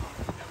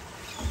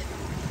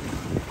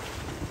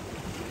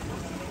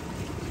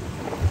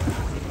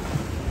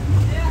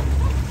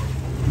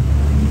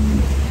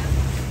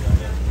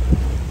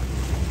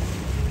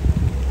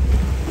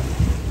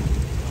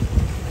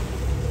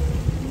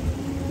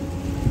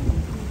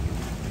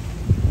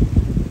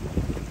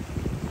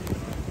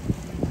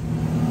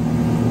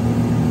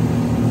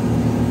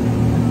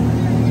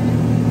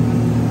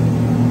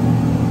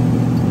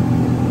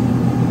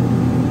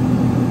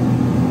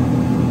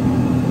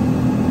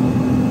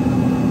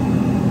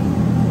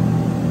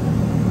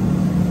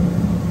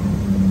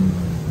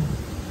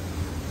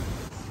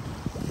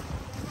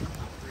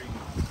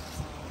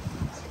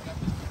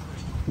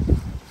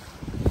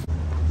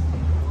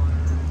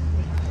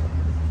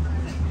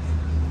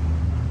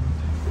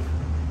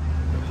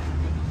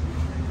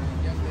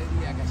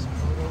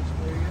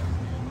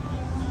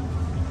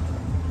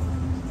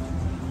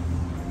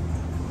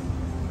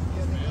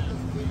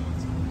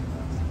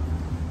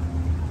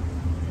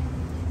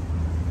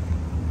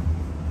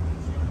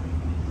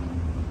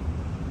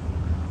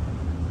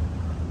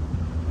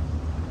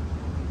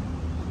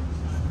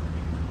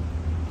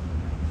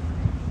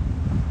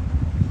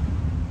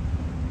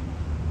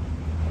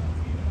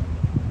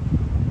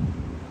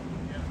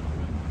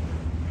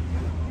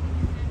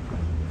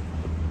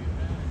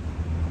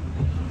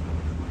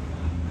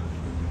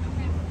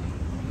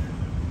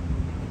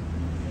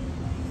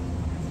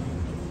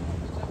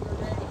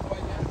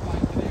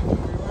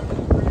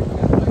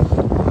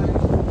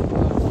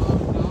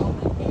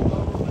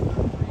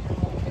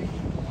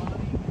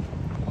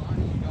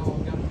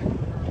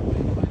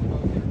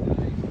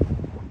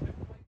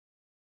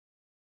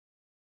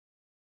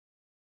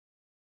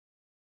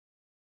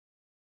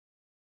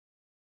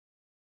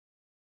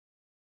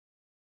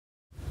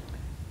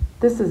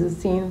 This is a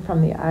scene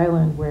from the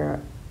island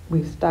where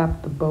we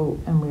stopped the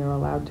boat and we were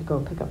allowed to go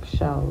pick up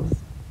shells.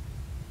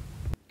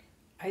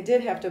 I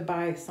did have to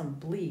buy some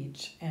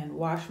bleach and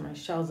wash my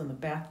shells in the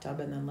bathtub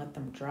and then let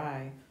them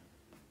dry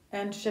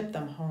and ship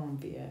them home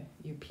via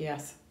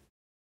UPS.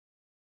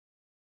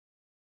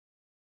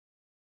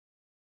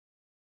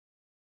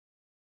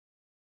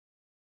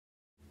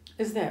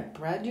 Is that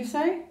bread, you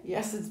say?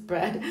 Yes, it's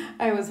bread.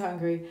 I was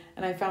hungry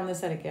and I found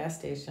this at a gas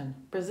station.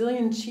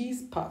 Brazilian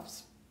cheese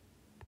puffs.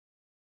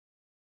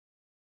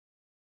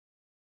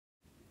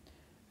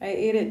 I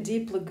ate at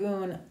Deep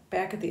Lagoon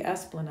back at the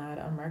Esplanade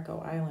on Marco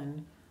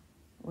Island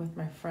with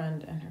my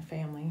friend and her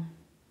family.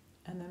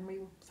 And then we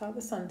saw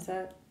the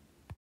sunset.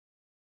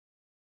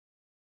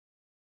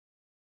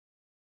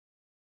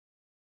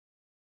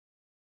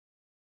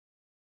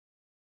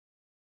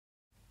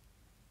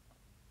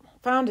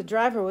 Found a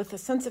driver with a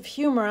sense of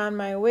humor on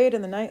my way to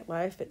the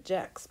nightlife at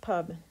Jack's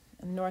Pub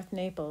in North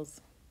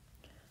Naples.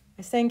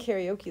 I sang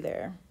karaoke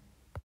there.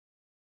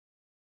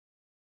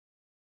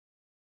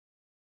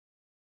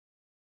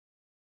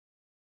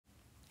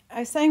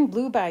 I sang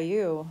Blue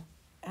Bayou,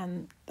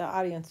 and the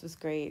audience was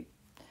great.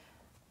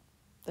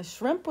 The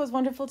shrimp was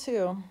wonderful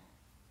too.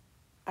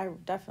 I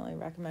definitely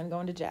recommend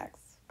going to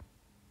Jack's.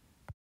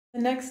 The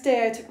next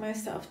day I took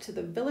myself to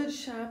the village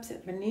shops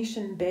at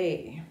Venetian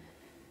Bay.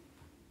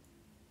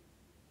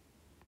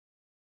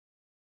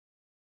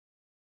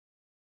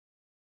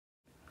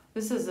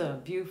 This is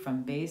a view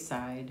from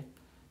Bayside,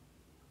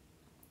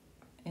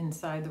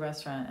 inside the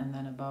restaurant and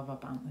then above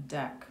up on the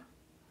deck.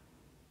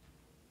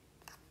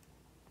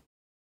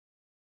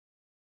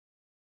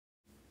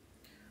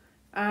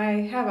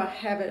 I have a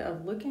habit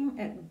of looking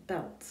at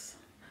belts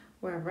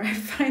wherever I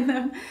find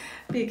them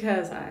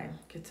because I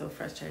get so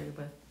frustrated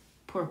with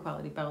poor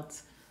quality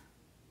belts.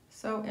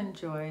 So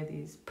enjoy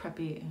these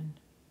preppy and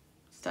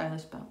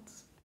stylish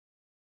belts.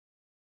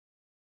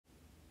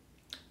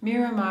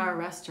 Miramar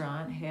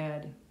restaurant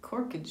had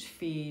corkage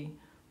fee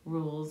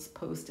rules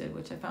posted,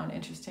 which I found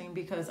interesting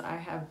because I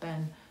have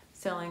been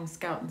selling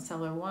Scout and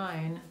Cellar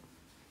wine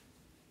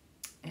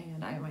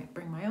and I might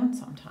bring my own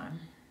sometime.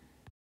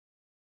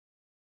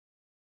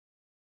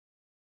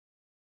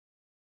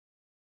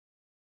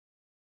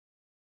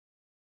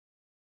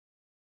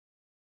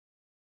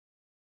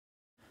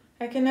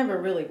 I can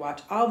never really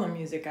watch all the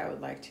music I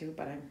would like to,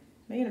 but I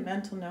made a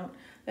mental note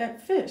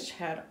that Fish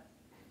had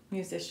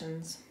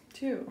musicians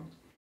too.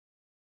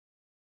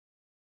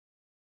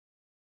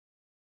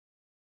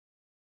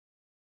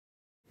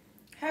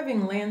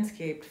 Having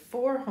landscaped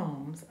 4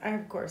 homes, I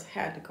of course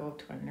had to go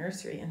up to a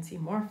nursery and see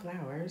more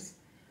flowers.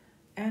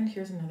 And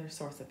here's another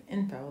source of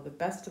info, the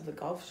best of the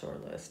Gulf Shore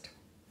list.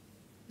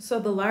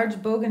 So the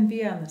large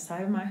bougainvillea on the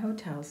side of my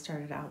hotel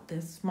started out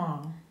this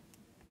small.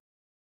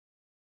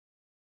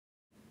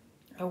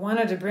 I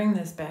wanted to bring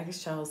this bag of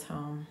shells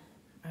home,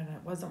 and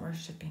it wasn't worth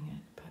shipping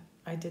it, but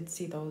I did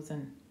see those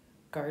in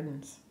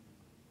gardens.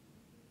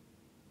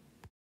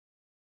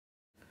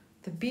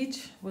 The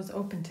beach was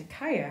open to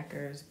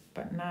kayakers,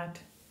 but not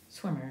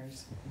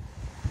swimmers.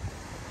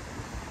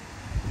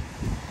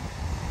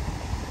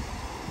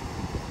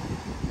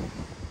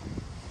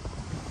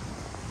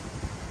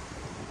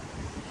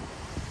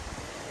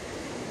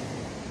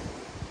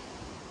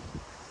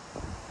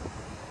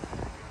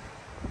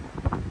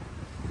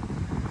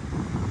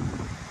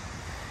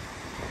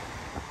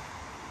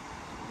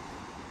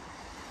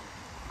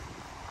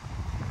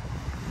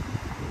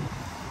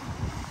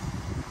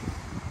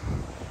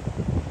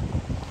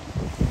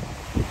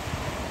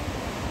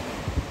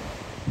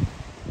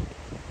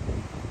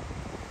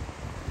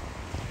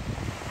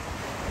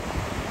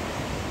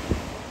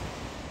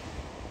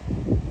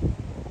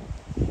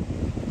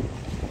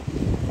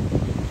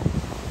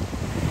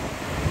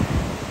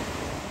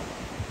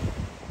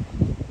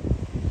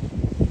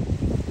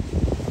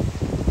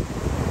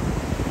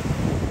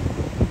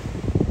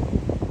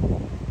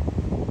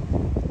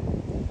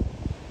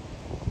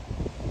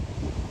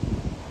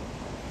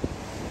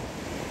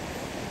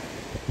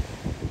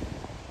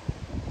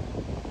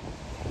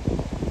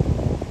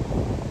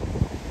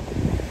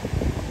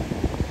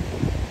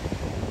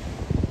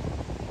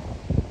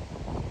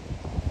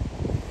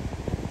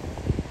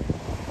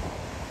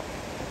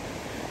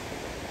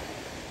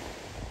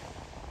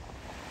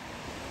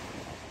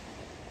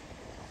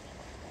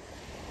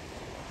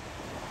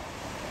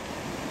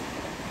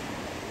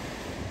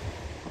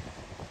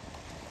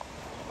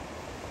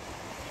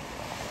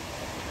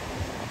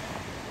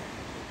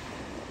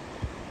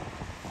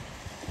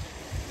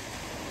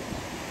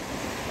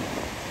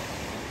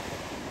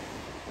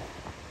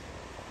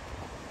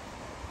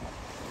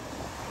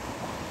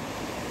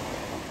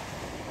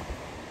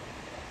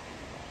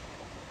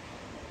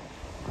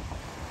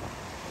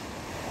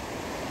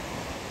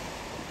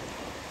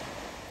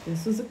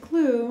 This was a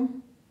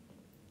clue.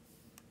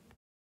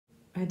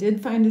 I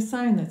did find a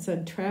sign that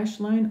said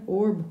trash line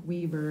orb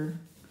weaver.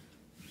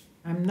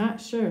 I'm not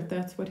sure if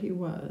that's what he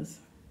was.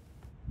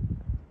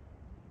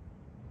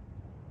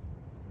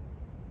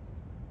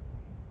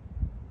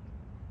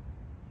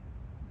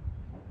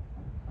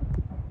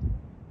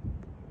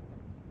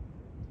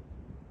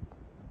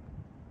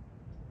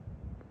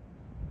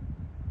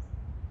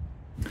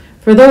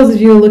 For those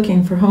of you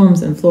looking for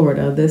homes in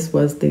Florida, this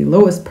was the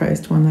lowest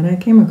priced one that I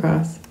came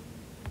across.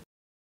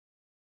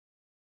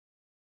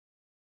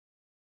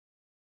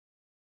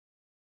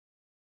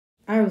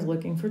 I was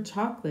looking for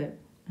chocolate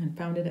and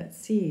found it at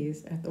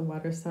C's at the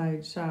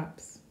waterside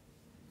shops.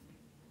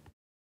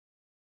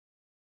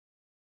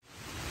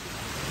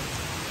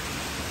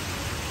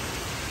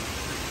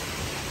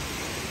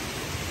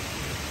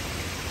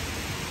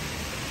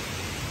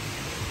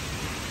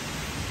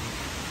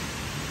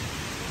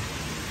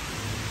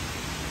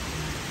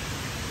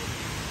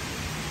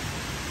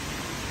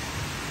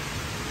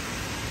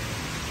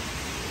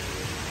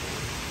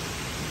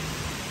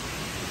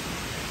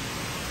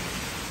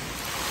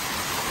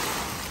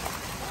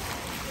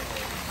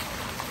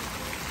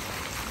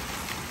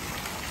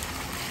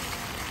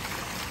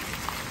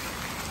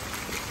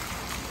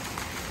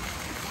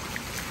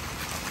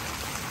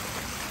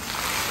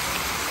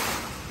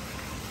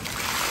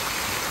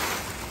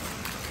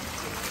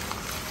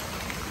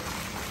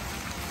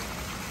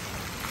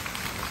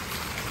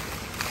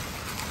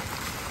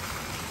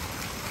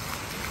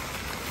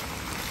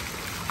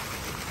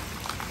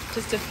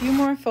 Just a few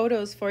more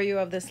photos for you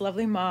of this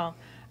lovely mall.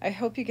 I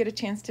hope you get a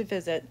chance to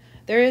visit.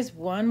 There is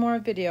one more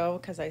video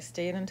because I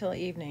stayed until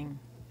evening.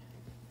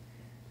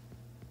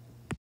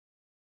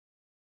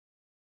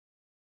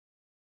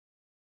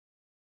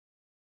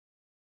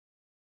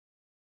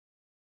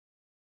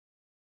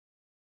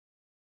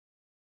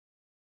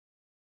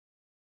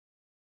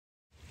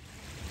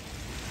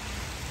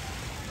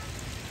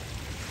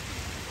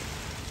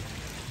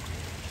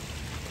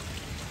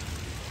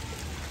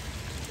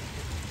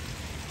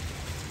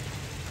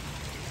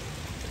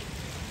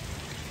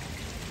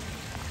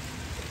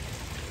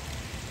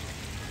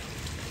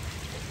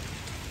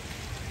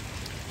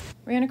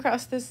 Ran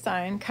across this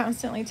sign,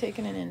 constantly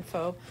taking in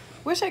info.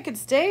 Wish I could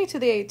stay to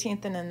the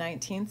 18th and the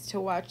 19th to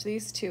watch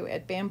these two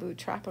at Bamboo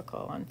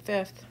Tropical on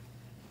 5th.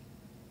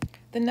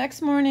 The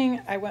next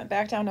morning, I went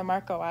back down to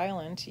Marco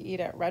Island to eat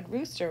at Red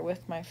Rooster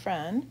with my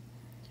friend.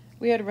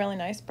 We had a really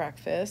nice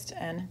breakfast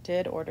and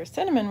did order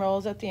cinnamon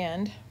rolls at the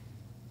end.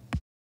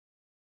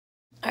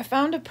 I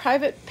found a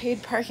private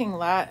paid parking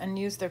lot and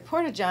used their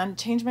porta-john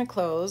to change my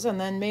clothes and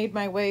then made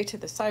my way to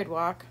the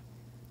sidewalk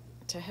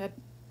to head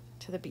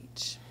to the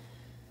beach.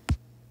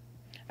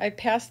 I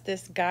passed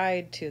this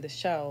guide to the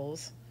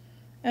shelves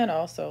and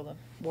also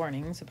the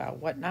warnings about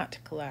what not to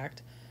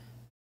collect.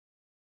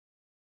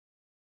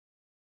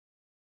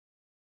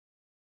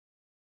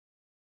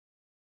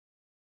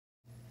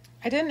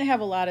 I didn't have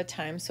a lot of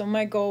time, so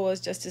my goal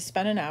was just to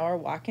spend an hour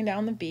walking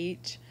down the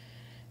beach,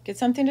 get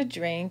something to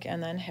drink,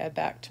 and then head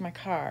back to my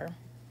car.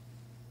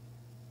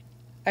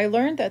 I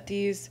learned that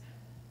these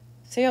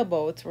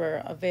sailboats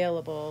were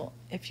available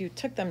if you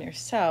took them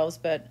yourselves,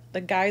 but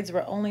the guides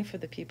were only for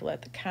the people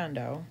at the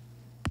condo.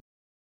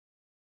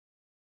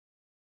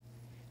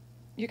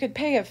 You could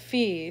pay a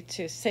fee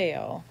to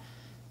sail.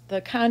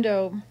 The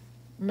condo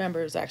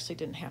members actually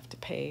didn't have to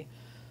pay.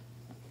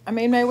 I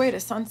made my way to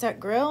Sunset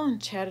Grill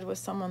and chatted with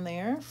someone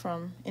there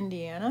from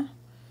Indiana,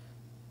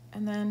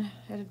 and then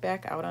headed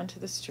back out onto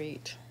the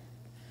street.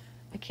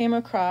 I came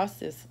across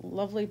this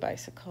lovely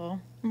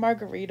bicycle,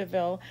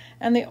 Margaritaville,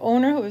 and the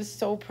owner who was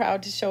so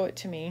proud to show it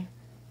to me.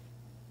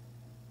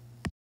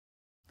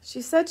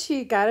 She said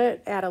she got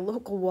it at a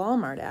local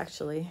Walmart,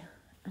 actually,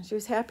 and she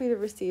was happy to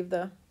receive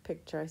the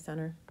picture I sent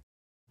her.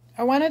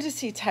 I wanted to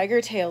see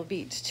Tiger Tail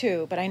Beach,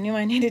 too, but I knew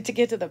I needed to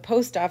get to the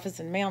post office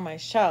and mail my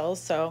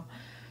shells, so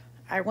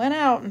I went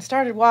out and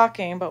started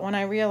walking, but when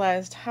I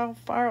realized how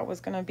far it was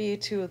going to be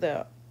to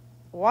the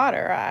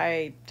water,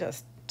 I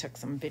just took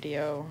some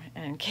video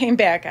and came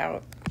back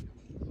out.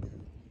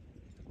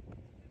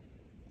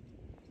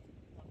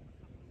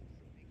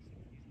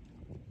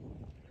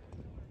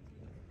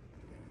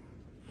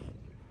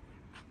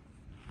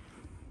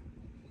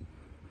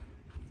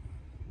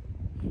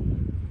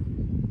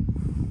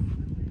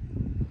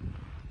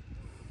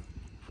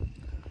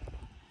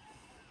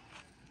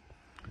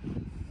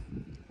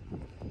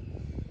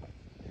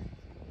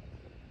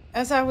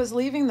 As I was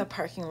leaving the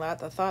parking lot,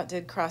 the thought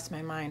did cross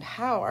my mind,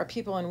 how are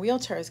people in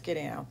wheelchairs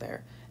getting out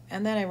there?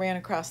 And then I ran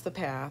across the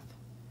path.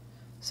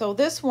 So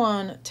this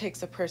one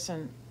takes a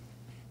person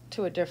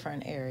to a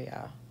different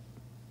area.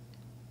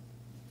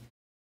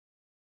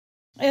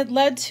 It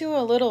led to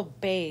a little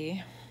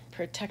bay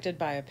protected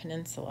by a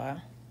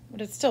peninsula,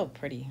 but it's still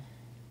pretty.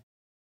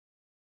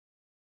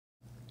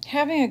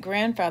 Having a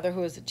grandfather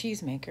who was a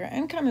cheesemaker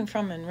and coming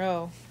from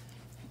Monroe,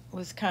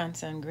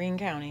 Wisconsin, Greene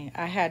County,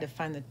 I had to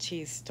find the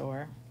cheese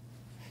store.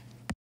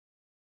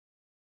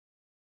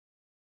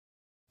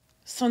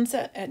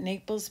 sunset at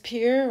Naples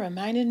Pier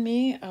reminded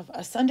me of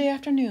a Sunday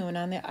afternoon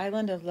on the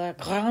island of La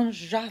Grande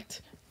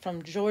Jatte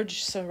from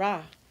Georges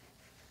Seurat.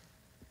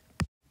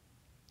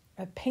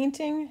 A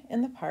painting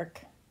in the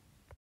park.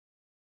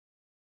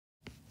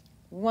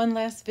 One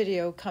last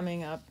video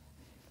coming up,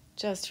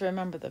 just to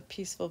remember the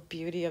peaceful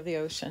beauty of the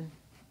ocean.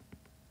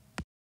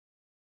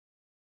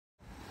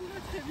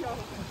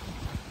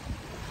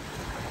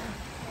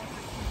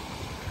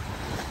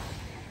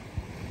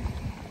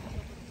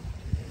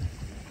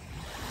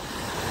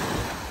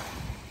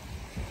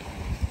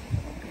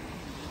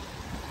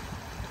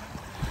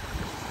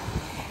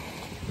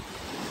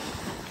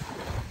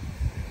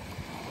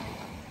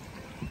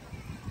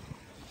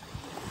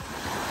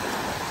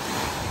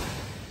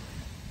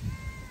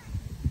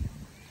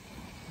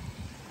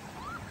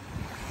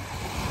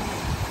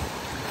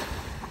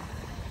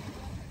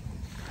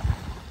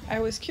 I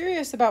was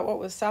curious about what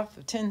was south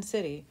of Tin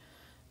City,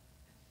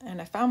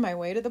 and I found my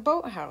way to the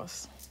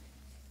boathouse.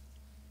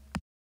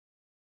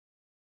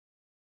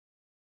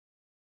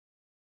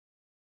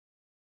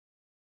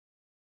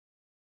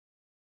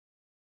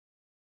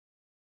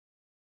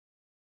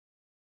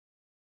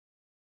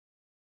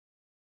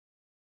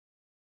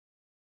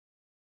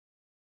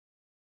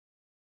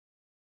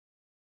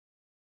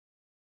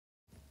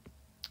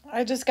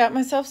 I just got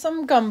myself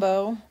some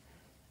gumbo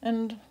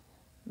and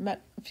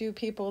met a few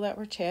people that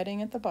were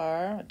chatting at the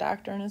bar, a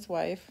doctor and his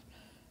wife.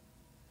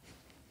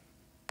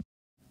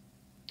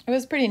 It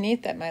was pretty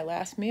neat that my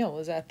last meal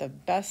was at the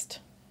best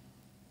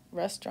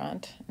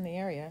restaurant in the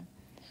area.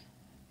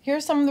 Here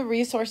are some of the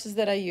resources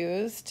that I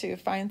use to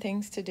find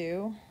things to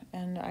do,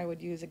 and I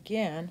would use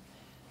again.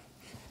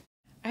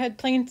 I had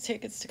plane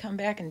tickets to come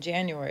back in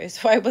January,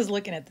 so I was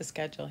looking at the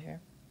schedule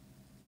here.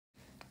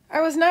 I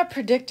was not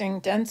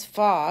predicting dense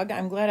fog.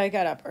 I'm glad I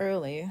got up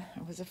early.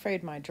 I was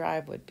afraid my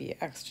drive would be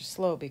extra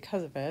slow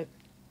because of it.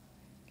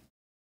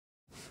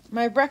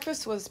 My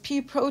breakfast was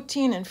pea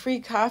protein and free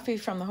coffee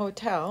from the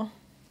hotel.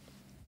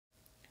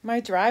 My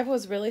drive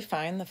was really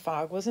fine. The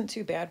fog wasn't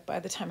too bad by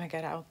the time I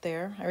got out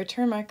there. I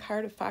returned my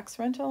car to Fox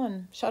Rental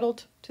and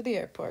shuttled to the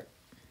airport.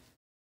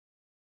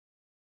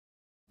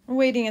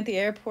 Waiting at the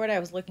airport, I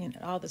was looking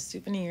at all the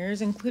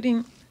souvenirs,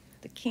 including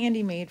the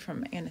candy made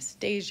from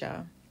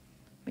Anastasia,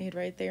 made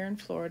right there in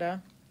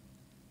Florida.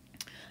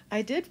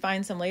 I did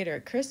find some later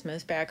at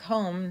Christmas back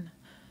home.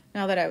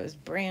 Now that I was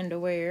brand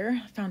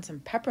aware, I found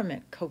some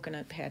peppermint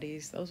coconut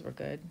patties. Those were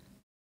good.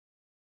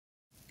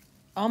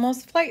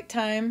 Almost flight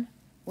time.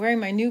 Wearing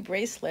my new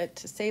bracelet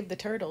to save the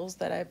turtles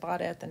that I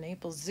bought at the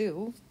Naples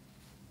Zoo.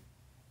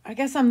 I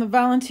guess I'm the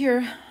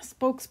volunteer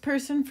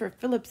spokesperson for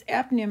Philip's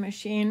apnea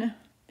machine.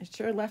 It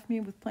sure left me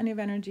with plenty of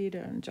energy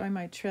to enjoy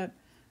my trip.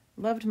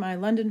 Loved my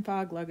London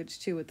fog luggage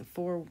too, with the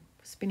 4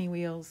 spinny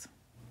wheels.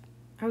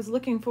 I was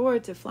looking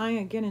forward to flying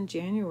again in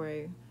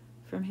January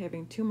from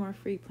having 2 more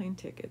free plane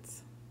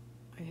tickets.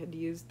 I had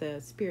used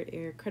the Spirit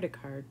Air credit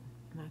card,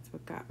 and that's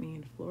what got me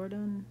into Florida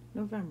in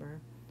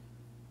November.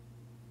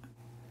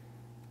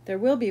 There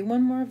will be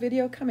one more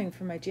video coming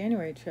from my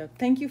January trip.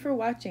 Thank you for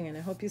watching, and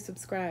I hope you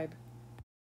subscribe.